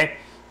 okay?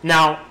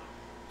 Now,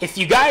 if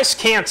you guys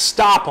can't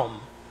stop them,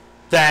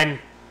 then,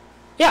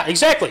 yeah,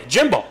 exactly,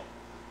 Jimbo,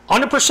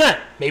 100%.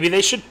 Maybe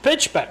they should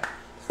pitch better.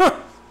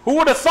 Who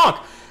would have thunk?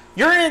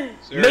 You're in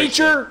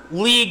Major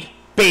League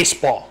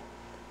Baseball.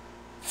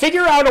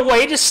 Figure out a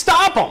way to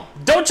stop them.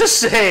 Don't just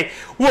say,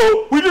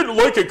 well, we didn't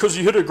like it because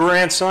you hit a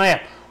grand slam.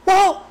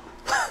 Well,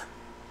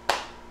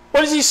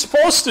 what is he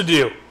supposed to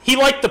do? He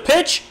liked the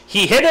pitch.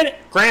 He hit it.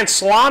 Grand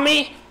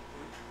slammy.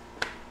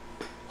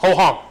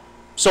 Ho-hum.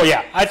 So,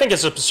 yeah, I think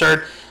it's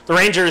absurd. The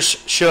Rangers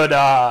should,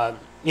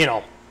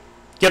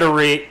 get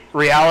a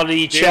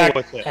reality check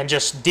and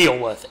just deal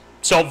with it.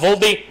 So,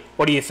 Voldy,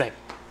 what do you think?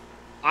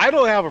 I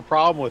don't have a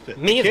problem with it.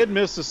 Me either. The kid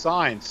missed a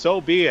sign.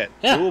 So be it.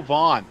 Yeah. Move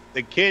on.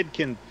 The kid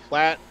can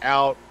flat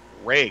out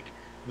rake.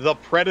 The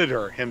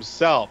Predator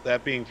himself,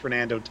 that being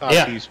Fernando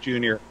Tatis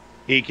Jr.,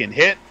 he can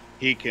hit,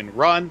 he can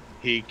run,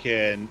 he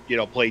can,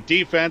 play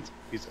defense.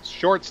 He's a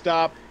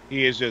shortstop.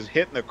 He is just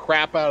hitting the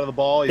crap out of the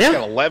ball. He's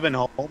got 11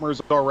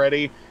 homers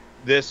already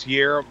this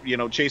year,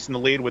 chasing the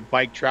lead with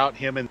Mike Trout,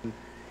 him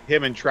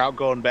and Trout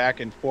going back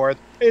and forth.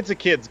 It's a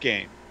kid's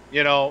game.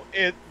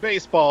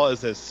 Baseball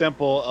is as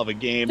simple of a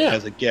game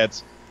as it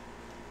gets.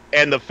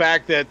 And the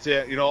fact that,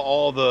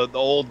 all the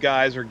old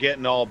guys are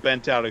getting all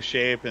bent out of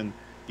shape and,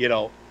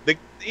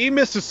 he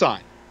missed a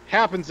sign.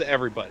 Happens to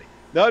everybody.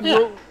 The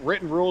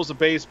unwritten rules of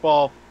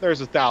baseball, there's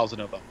 1,000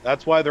 of them.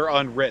 That's why they're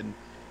unwritten.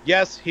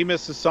 Yes, he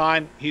missed a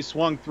sign. He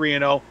swung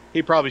 3-0.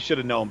 He probably should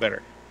have known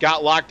better.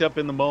 Got locked up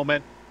in the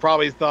moment.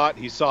 Probably thought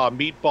he saw a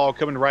meatball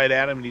coming right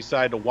at him and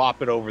decided to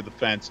whop it over the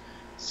fence.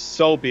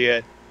 so be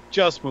it.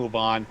 Just move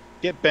on.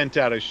 Get bent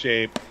out of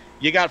shape.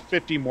 You got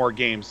 50 more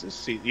games this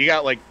season. You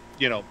got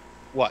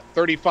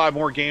 35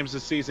 more games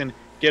this season.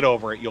 Get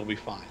over it. You'll be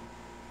fine.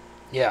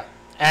 Yeah.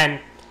 And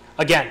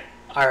again,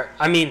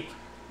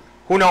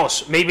 who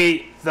knows?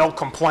 Maybe they'll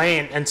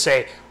complain and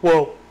say,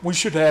 well, we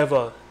should have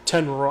a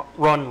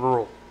 10-run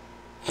rule.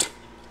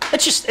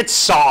 It's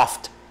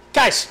soft.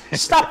 Guys,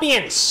 stop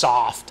being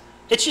soft.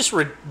 It's just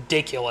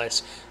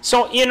ridiculous.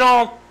 So,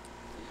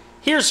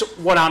 here's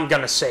what I'm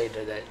going to say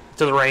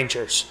to the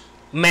Rangers.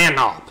 Man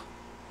up.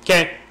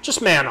 Okay?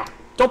 Just man up.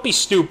 Don't be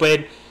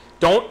stupid.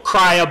 Don't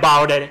cry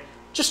about it.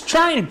 Just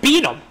try and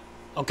beat them.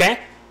 Okay?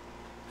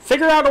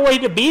 Figure out a way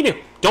to beat them.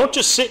 Don't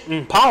just sit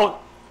and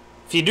pout.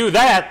 If you do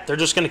that, they're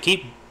just going to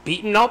keep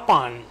beating up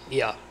on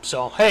you.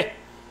 So, hey,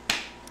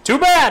 too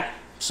bad.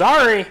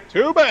 Sorry.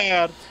 Too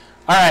bad.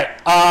 All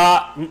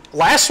right.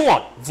 Last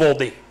one,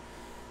 Voldy.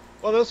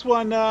 Well, this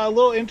one, a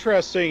little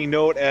interesting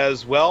note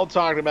as well,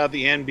 talking about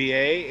the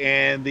NBA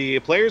and the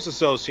Players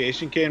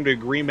Association came to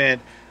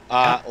agreement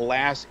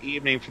last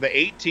evening for the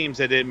 8 teams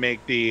that didn't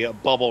make the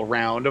bubble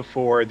round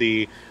for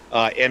the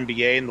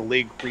NBA and the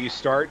league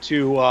restart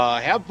to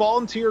have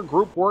volunteer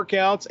group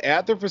workouts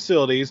at their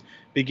facilities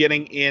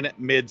beginning in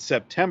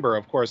mid-September.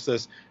 Of course,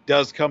 this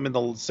does come in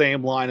the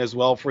same line as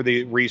well for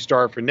the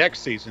restart for next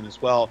season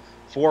as well,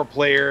 for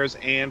players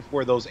and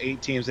for those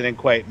 8 teams that didn't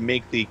quite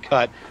make the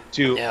cut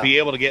to be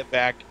able to get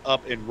back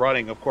up and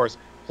running, of course,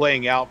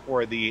 playing out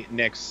for the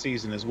next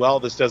season as well.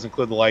 This does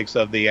include the likes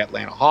of the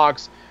Atlanta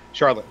Hawks,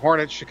 Charlotte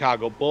Hornets,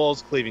 Chicago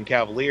Bulls, Cleveland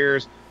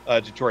Cavaliers,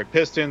 Detroit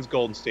Pistons,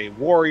 Golden State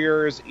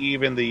Warriors,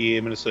 even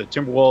the Minnesota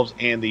Timberwolves,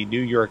 and the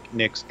New York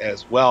Knicks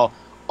as well.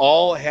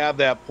 All have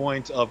that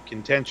point of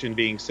contention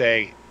being,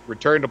 say,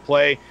 return to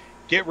play,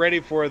 get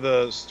ready for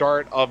the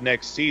start of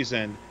next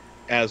season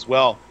as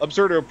well.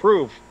 Absurd to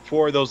approve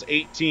for those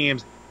 8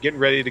 teams getting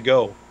ready to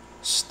go.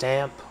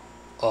 Stamp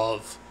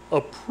of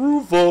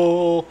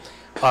approval.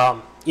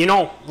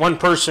 One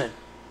person,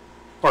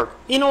 or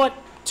you know what,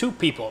 2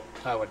 people,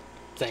 I would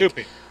think, 2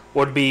 people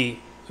would be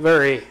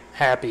very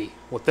happy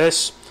with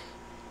this.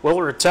 Will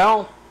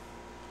Rattel,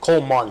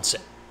 Cole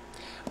Munson.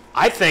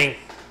 I think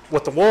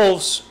with the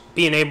Wolves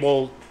being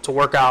able to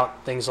work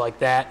out things like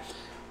that,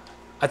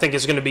 I think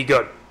it's going to be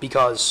good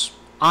because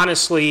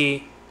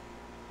honestly,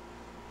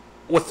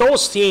 with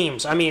those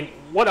teams,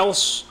 what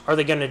else are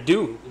they going to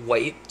do?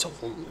 Wait till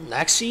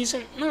next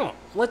season? No,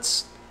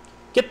 let's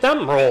get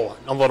them rolling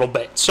a little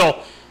bit.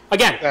 So,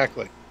 again,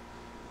 exactly.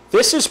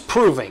 This is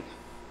proving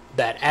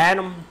that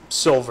Adam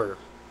Silver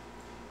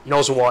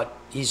knows what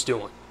he's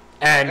doing.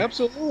 And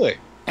absolutely.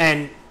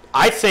 And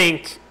I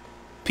think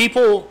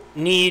people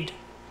need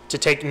to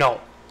take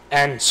note.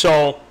 And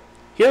so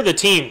here are the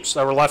teams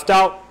that were left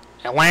out: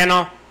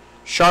 Atlanta,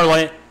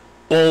 Charlotte,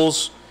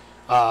 Bulls,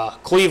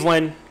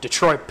 Cleveland,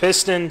 Detroit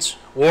Pistons,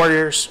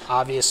 Warriors,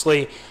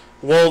 obviously,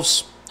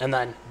 Wolves, and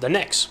then the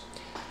Knicks.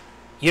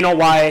 You know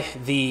why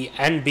the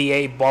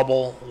NBA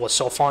bubble was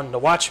so fun to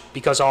watch?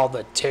 Because all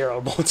the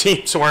terrible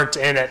teams weren't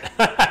in it.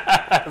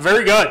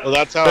 Very good. Well,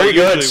 that's how Very it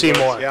good, usually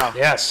Seymour. works, yeah.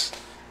 Yes.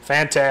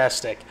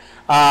 Fantastic.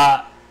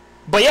 But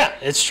yeah,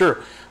 it's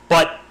true.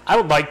 But I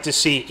would like to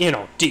see,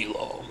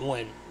 D'Lo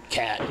win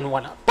Cat and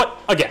whatnot. But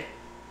again,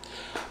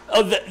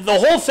 the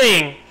whole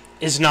thing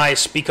is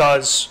nice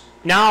because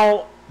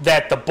now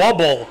that the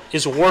bubble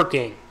is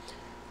working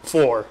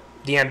for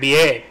the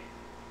NBA,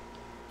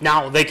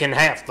 now they can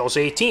have those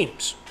 8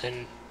 teams.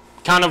 And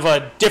kind of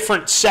a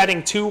different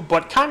setting too,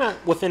 but kind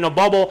of within a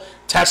bubble,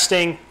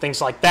 testing, things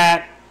like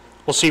that.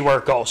 We'll see where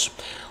it goes.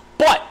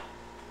 But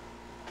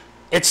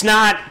it's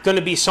not going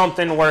to be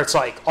something where it's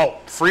like, oh,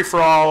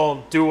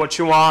 free-for-all, do what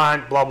you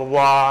want, blah, blah,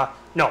 blah.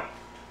 No.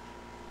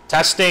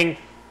 Testing,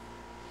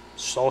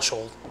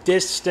 social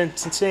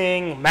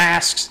distancing,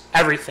 masks,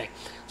 everything.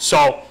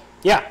 So,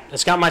 yeah,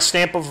 it's got my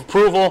stamp of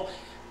approval.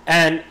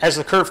 And as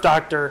the Curf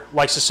doctor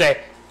likes to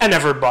say, and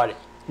everybody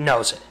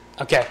knows it.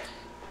 Okay.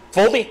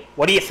 Voldy,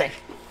 what do you think?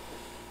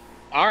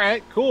 All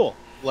right, cool.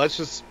 Let's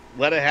just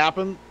let it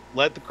happen.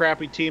 Let the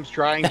crappy teams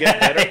try and get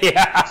better.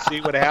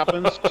 See what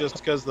happens. Just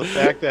because the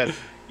fact that,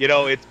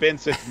 it's been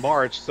since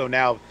March, so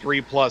now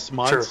 3+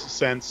 months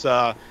since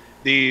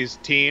these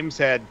teams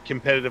had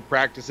competitive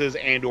practices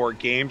and or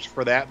games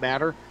for that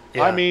matter.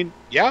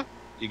 Yeah.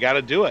 You got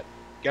to do it.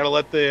 Got to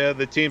let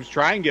the teams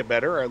try and get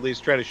better, or at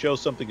least try to show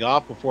something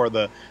off before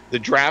the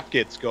draft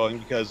gets going,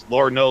 because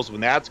Lord knows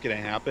when that's going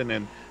to happen,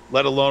 and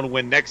let alone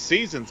when next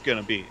season's going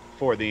to be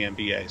for the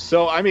NBA.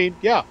 So,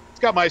 it's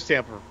got my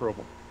stamp of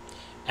approval.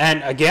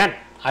 And again,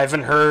 I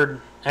haven't heard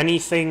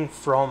anything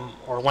from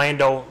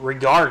Orlando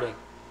regarding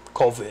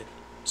COVID.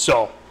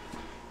 So,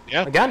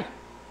 again,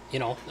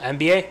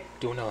 NBA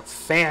doing a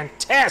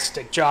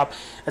fantastic job.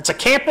 It's a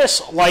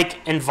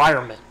campus-like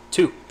environment,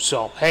 too.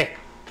 So, hey,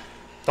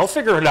 they'll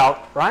figure it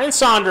out. Ryan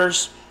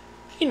Saunders,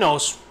 he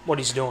knows what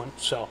he's doing.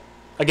 So,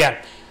 again,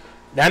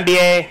 the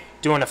NBA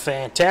doing a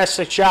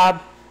fantastic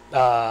job,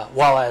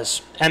 while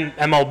as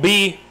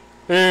MLB,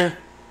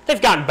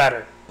 they've gotten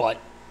better. But,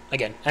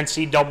 again,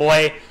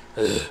 NCAA,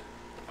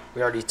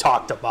 we already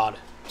talked about it.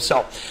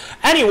 So,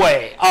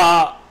 anyway,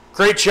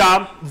 great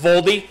job,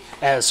 Voldy,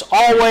 as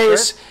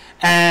always. Sure.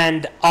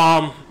 And,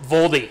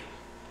 Voldy,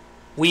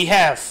 we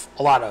have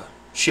a lot of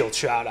Shield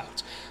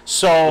shout-outs.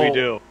 So, We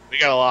do. We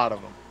got a lot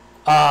of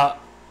them.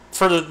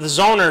 For the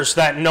zoners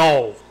that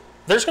know,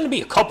 there's going to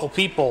be a couple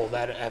people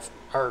that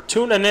are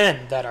tuning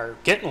in that are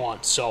getting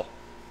one. So,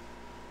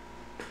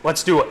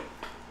 let's do it.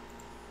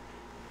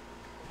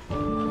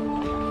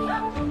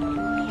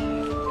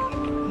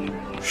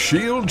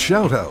 Shield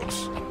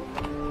Shoutouts.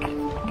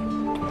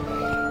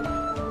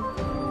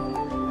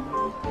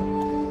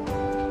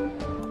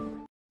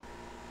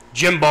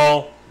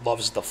 Jimbo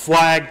loves the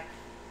flag.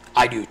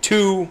 I do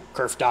too.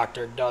 Curf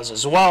Doctor does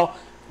as well.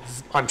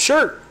 I'm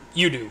sure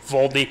you do,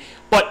 Voldy.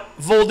 But,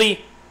 Voldy,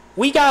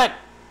 we got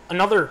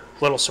another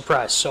little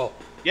surprise. So,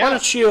 Yeah, why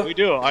don't you... we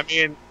do. I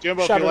mean,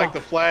 Jimbo, if shout you it like out.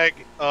 the flag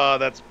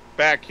that's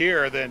back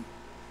here, then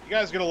you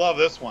guys are going to love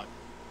this one.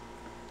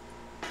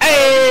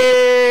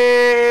 Hey!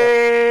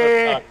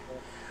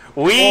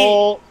 We...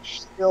 Full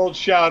Shield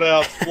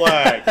shout-out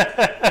flag.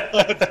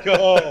 Let's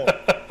go.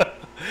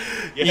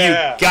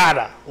 Yeah. You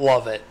gotta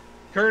love it.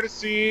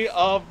 Courtesy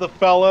of the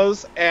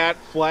fellas at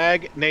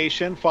Flag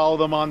Nation. Follow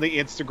them on the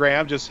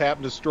Instagram. Just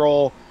happened to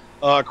stroll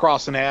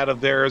across an ad of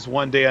theirs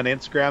one day on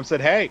Instagram. Said,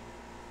 hey,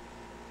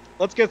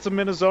 let's get some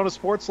MinneZona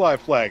Sports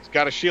Live flags.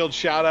 Got a Shield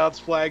Shoutouts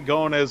flag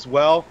going as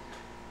well.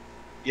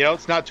 You know,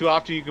 it's not too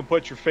often you can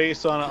put your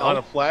face on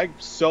a flag.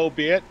 So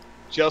be it.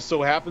 Just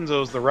so happens it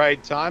was the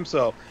right time.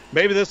 So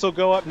maybe this will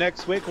go up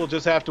next week. We'll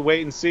just have to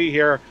wait and see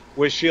here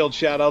with Shield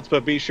Shoutouts.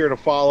 But be sure to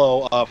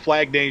follow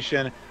Flag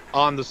Nation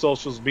on the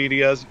social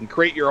medias. You can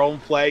create your own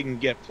flag and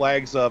get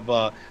flags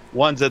of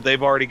ones that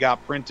they've already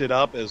got printed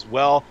up as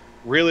well.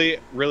 Really,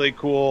 really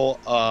cool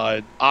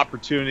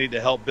opportunity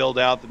to help build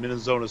out the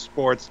MinneZona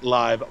Sports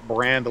Live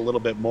brand a little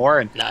bit more.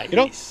 And, Nice. you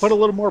know, put a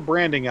little more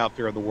branding out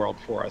there in the world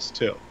for us,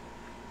 too.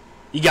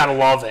 You gotta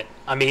love it.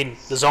 I mean,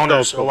 the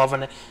zoners So cool. are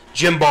loving it.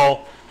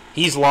 Jimbo,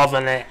 he's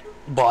loving it.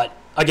 But,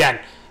 again,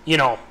 you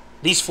know,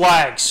 these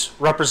flags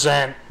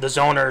represent the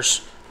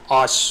zoners,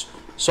 us.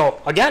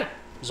 So, again,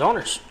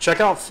 zoners,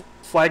 check out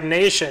Flag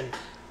Nation.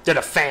 Did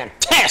a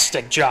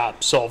fantastic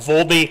job. So,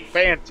 Voldy,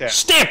 Fantastic.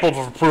 stamp of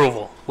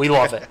approval. We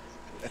love it.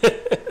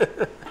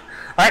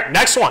 All right,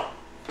 next one.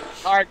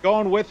 All right,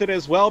 going with it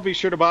as well. Be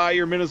sure to buy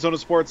your MinneZona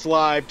Sports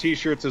Live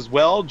T-shirts as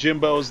well.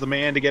 Jimbo's the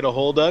man to get a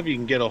hold of. You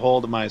can get a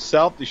hold of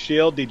myself, the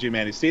Shield, DJ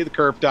Matty C, the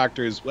Curf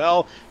Doctor as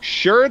well.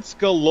 Shirts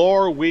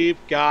galore. We've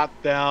got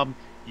them.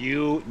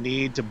 You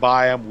need to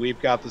buy them. We've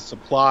got the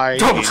supply,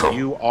 and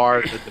you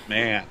are the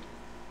demand.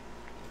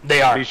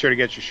 They are. Be sure to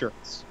get your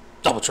shirts.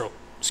 Double true.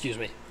 Excuse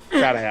me.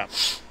 Gotta have them.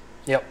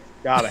 Yep.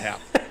 Gotta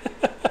have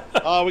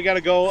them. We got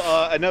to go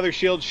another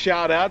Shield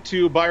shout-out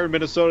to Byron,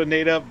 Minnesota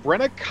native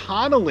Brenna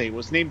Connolly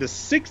was named the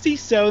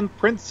 67th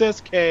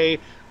Princess K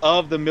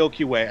of the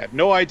Milky Way. I have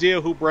no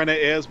idea who Brenna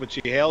is, but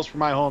she hails from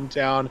my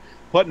hometown,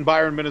 putting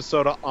Byron,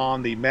 Minnesota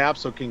on the map,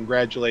 so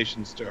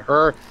congratulations to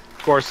her.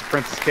 Of course, the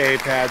Princess K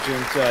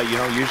pageant,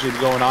 usually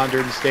going on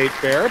during the state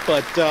fair,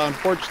 but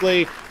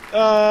unfortunately,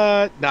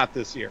 not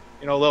this year.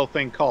 You know, a little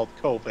thing called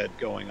COVID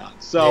going on.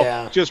 So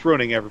Yeah. just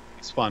ruining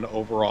everybody's fun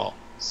overall.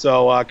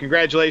 So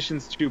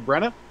congratulations to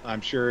Brenna.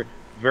 I'm sure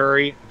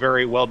very,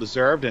 very well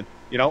deserved. And,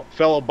 you know,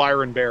 fellow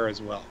Byron Bear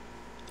as well.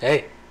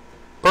 Hey,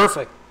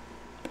 perfect.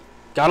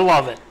 Gotta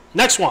love it.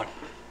 Next one.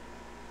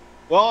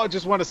 Well, I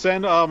just want to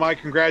send my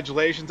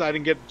congratulations. I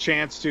didn't get a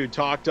chance to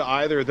talk to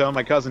either of them.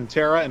 My cousin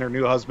Tara and her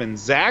new husband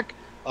Zach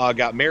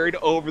got married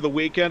over the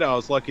weekend. I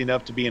was lucky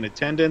enough to be in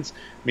attendance.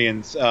 Me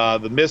and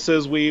the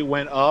missus, we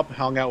went up,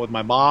 hung out with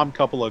my mom,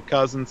 couple of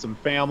cousins, some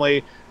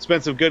family,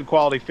 spent some good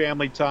quality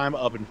family time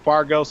up in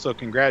Fargo. So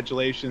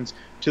congratulations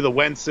to the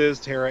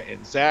Wentzes, Tara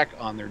and Zach,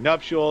 on their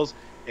nuptials,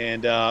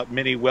 and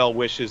many well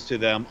wishes to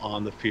them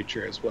on the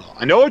future as well.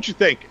 I know what you're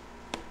thinking.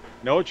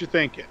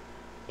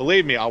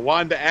 Believe me, I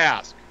wanted to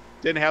ask.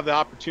 Didn't have the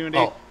opportunity.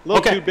 Oh, a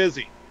little okay. too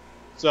busy.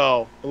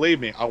 So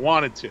believe me, I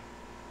wanted to.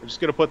 I'm just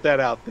going to put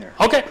that out there.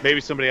 Okay. Maybe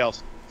somebody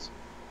else.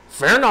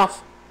 Fair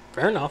enough.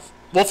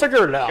 We'll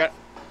figure it out.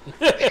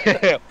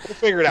 We'll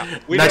figure it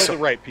out. We Next know the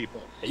one. right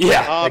people.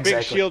 Yeah, Big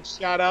exactly. Shield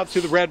shout out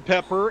to the Red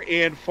Pepper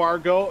in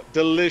Fargo.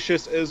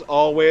 Delicious as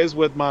always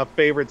with my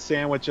favorite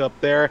sandwich up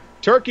there.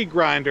 Turkey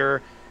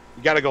grinder.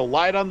 You got to go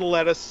light on the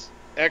lettuce,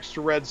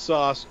 extra red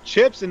sauce,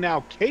 chips, and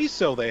now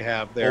queso they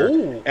have there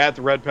Ooh. at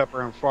the Red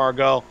Pepper in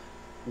Fargo.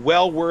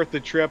 Well worth the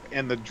trip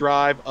and the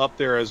drive up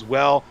there as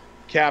well.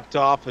 Capped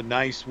off a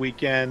nice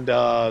weekend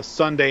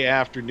Sunday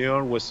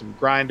afternoon with some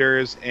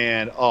grinders,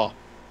 and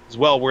it's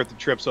well worth the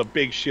trip. So a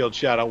big Shield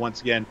shout out once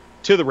again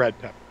to the Red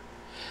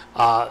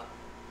Pepper.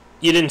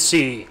 You didn't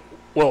see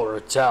Will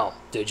Rattel,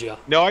 did you?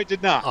 No, I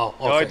did not. Oh,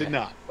 No, I okay. did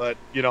not. But,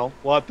 you know,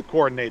 we'll have to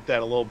coordinate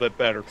that a little bit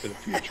better for the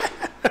future.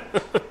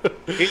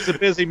 He's a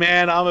busy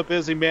man. I'm a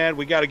busy man.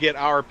 We got to get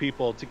our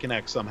people to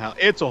connect somehow.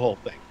 It's a whole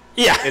thing.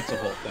 Yeah. It's a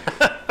whole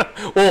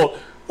thing.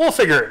 We'll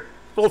figure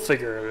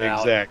it out.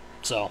 Exactly.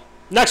 So,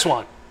 next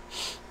one.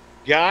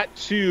 Got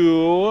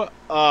to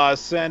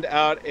send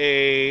out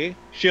a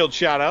Shield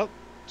shout out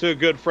to a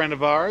good friend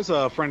of ours,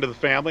 a friend of the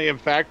family. In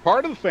fact,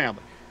 part of the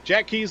family.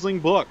 Jack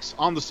Kiesling Books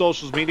on the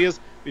social medias.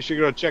 Be sure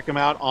to go check him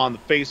out on the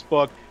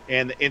Facebook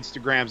and the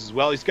Instagrams as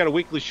well. He's got a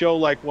weekly show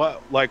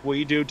like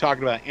we do,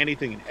 talking about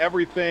anything and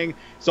everything.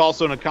 He's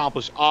also an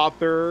accomplished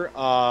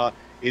author.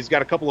 He's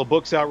got a couple of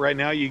books out right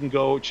now. You can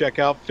go check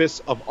out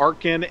Fists of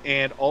Arkin,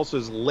 and also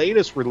his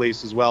latest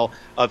release as well,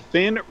 A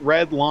Thin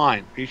Red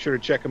Line. Be sure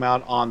to check him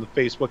out on the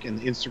Facebook and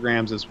the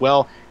Instagrams as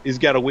well. He's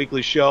got a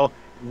weekly show.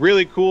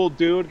 Really cool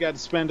dude. Got to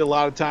spend a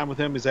lot of time with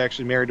him. He's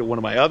actually married to one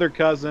of my other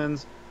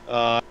cousins.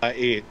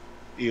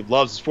 He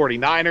loves his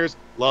 49ers,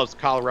 loves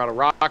Colorado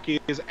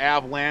Rockies,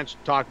 Avalanche,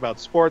 talk about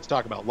sports,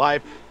 talk about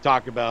life,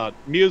 talk about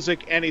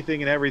music,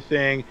 anything and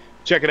everything.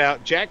 Check it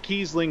out. Jack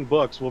Kiesling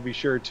Books. We'll be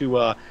sure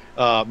to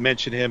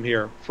mention him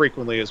here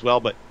frequently as well,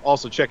 but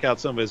also check out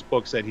some of his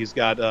books that he's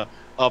got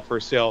up for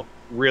sale.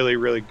 Really,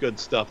 really good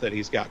stuff that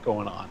he's got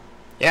going on.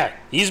 Yeah,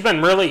 he's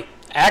been really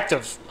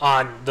active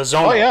on the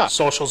Zona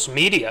socials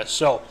media,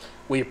 so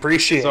we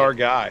appreciate it. He's our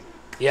guy.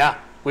 Yeah,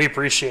 we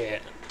appreciate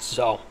it.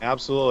 So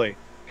absolutely.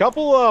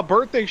 Couple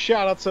birthday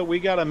shout-outs that we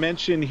got to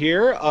mention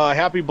here.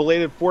 Happy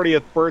belated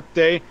 40th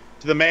birthday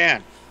to the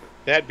man,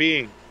 that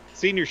being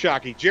Senior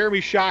Shockey, Jeremy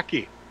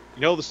Shockey.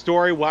 You know the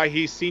story why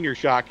he's Senior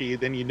Shockey,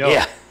 then you know.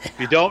 Yeah. If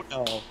you don't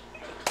know,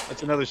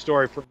 that's another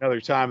story for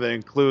another time that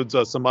includes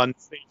some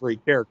unsavory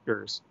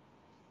characters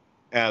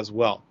as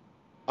well.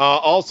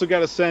 Also got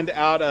to send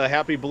out a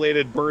happy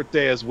belated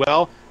birthday as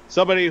well.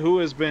 Somebody who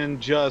has been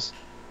just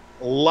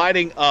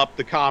lighting up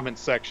the comment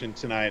section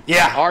tonight.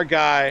 Yeah. Our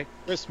guy,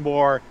 Chris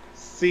Moore,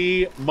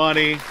 C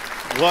Money,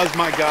 was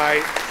my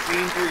guy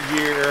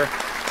senior year,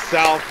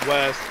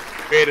 Southwest.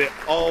 Made it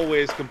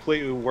always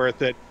completely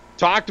worth it.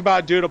 Talked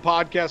about doing a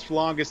podcast for the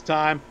longest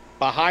time.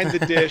 Behind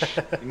the Dish.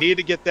 We need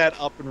to get that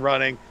up and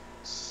running.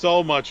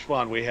 So much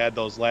fun we had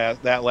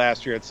that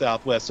last year at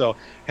Southwest. So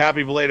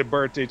happy belated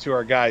birthday to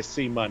our guy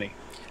C Money.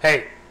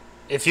 Hey,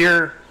 if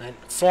you're a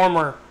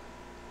former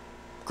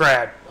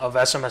grad of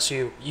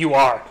SMSU, you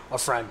are a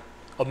friend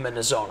of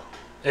MinneZona.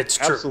 It's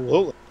true.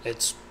 Absolutely.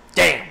 It's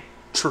damn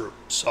true.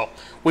 So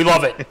we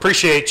love it.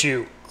 Appreciate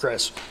you,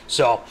 Chris.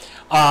 So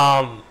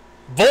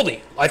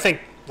Voldy, I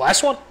think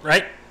last one,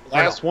 right?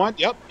 Last one,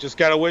 yep. Just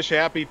got to wish a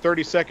happy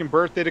 32nd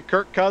birthday to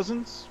Kirk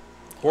Cousins.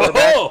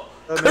 Quarterback. Oh,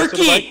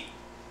 Kirky!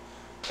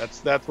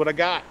 That's what I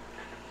got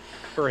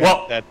for him.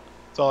 Well,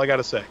 that's all I got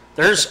to say.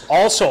 There's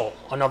also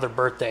another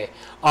birthday.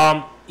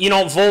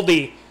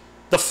 Voldy,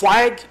 the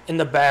flag in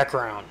the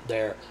background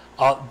there,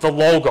 the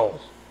logo.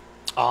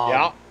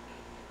 Yeah.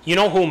 You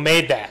know who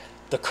made that?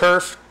 The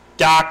Curf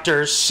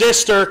doctor's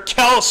sister,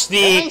 Kelsey.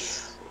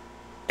 Yes.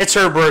 It's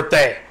her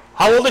birthday.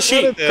 How old is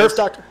she? Curf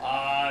doctor?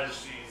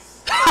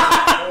 She's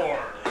 24.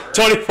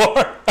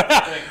 24.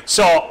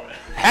 So,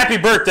 happy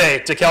birthday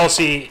to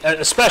Kelsey,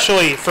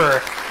 especially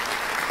for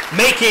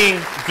making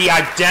the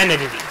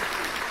identity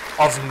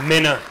of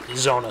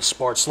MinneZona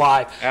Sports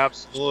Live.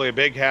 Absolutely. A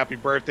big happy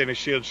birthday and a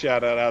shield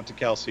shout out to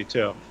Kelsey,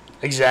 too.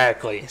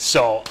 Exactly.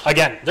 So,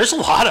 again, there's a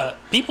lot of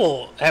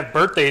people have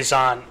birthdays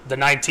on the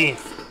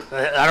 19th.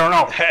 I don't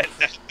know.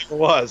 It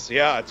was.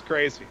 Yeah, it's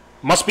crazy.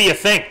 Must be a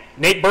thing.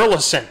 Nate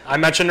Burleson, I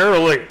mentioned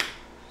earlier,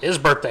 his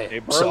birthday.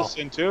 Nate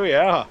Burleson, too,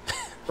 yeah.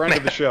 Friend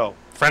of the show.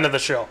 Friend of the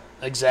show.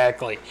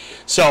 Exactly.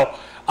 So,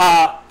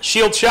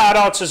 Shield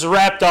Shoutouts is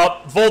wrapped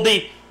up.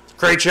 Voldy,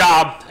 great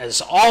job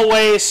as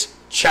always.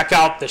 Check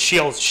out the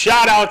Shield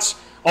Shoutouts.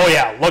 Oh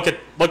yeah, look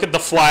at the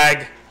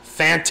flag.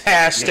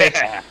 Fantastic.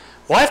 Yeah.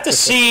 We'll have to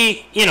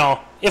see,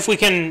 if we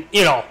can,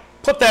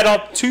 put that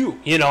up too.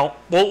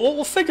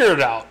 We'll figure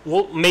it out.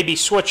 We'll maybe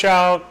switch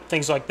out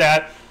things like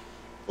that.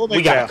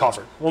 We got it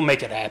covered. We'll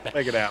make it happen.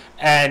 Make it happen.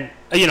 And,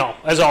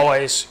 as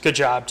always, good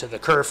job to the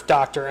Curf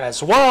doctor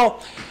as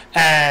well.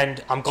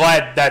 And I'm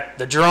glad that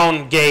the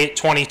Drone Gate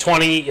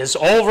 2020 is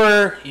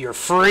over. You're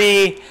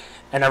free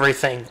and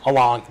everything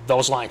along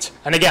those lines.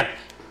 And again,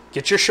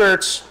 get your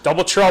shirts,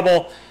 Double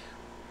Trouble.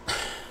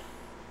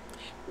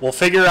 We'll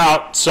figure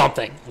out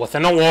something with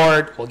an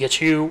award. We'll get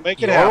you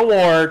your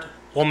award.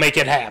 We'll make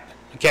it happen.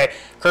 Okay?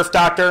 Curf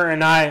doctor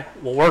and I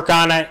will work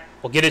on it.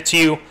 We'll get it to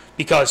you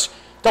because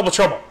Double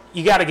Trouble.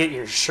 You got to get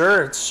your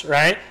shirts,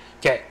 right?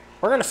 Okay,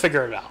 we're going to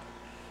figure it out.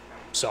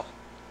 So,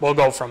 we'll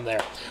go from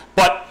there.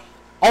 But,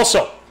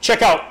 also,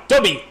 check out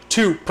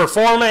W2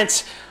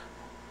 Performance.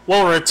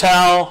 Will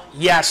Rattel,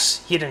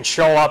 yes, he didn't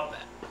show up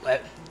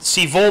at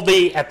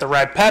Voldy at the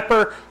Red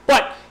Pepper,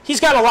 but he's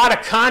got a lot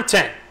of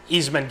content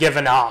he's been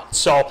giving out.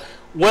 So,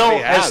 Will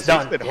has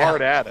done. He's been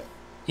hard at it.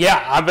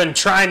 Yeah, I've been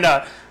trying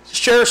to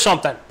share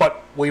something,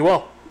 but we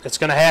will. It's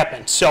going to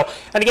happen. So,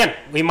 and again,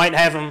 we might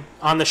have him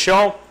on the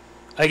show.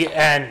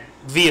 And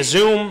via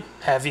Zoom,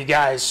 have you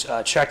guys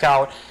check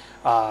out,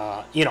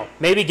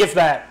 maybe give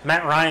that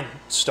Matt Ryan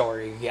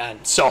story again.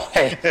 So,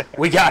 hey,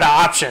 we got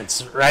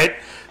options, right?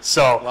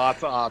 So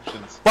lots of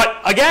options. But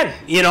again,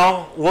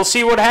 we'll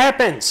see what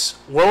happens.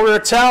 Will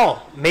Rattel,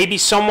 maybe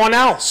someone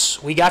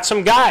else. We got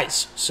some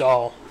guys,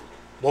 so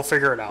we'll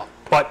figure it out.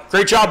 But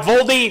great job,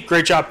 Voldy.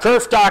 Great job,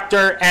 Curf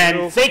Doctor.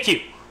 And thank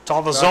you to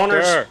all the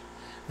zoners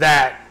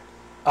that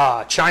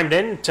chimed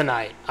in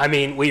tonight. I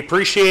mean, we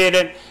appreciate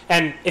it.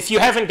 And if you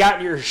haven't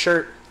got your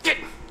shirt, get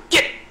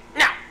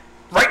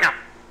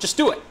Just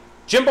do it.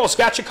 Jimbo's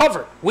got you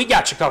covered. We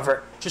got you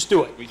covered. Just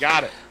do it. We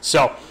got it.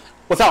 So,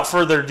 without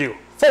further ado,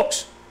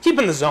 folks, keep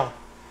in the zone.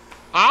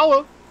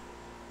 Holla.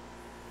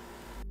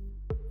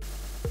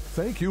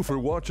 Thank you for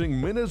watching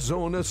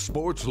MinneZona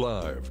Sports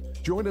Live.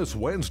 Join us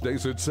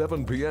Wednesdays at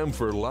 7 p.m.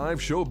 for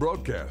live show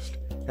broadcast.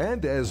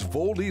 And as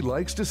Voldy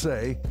likes to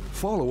say,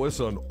 follow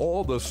us on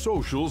all the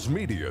socials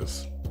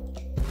medias.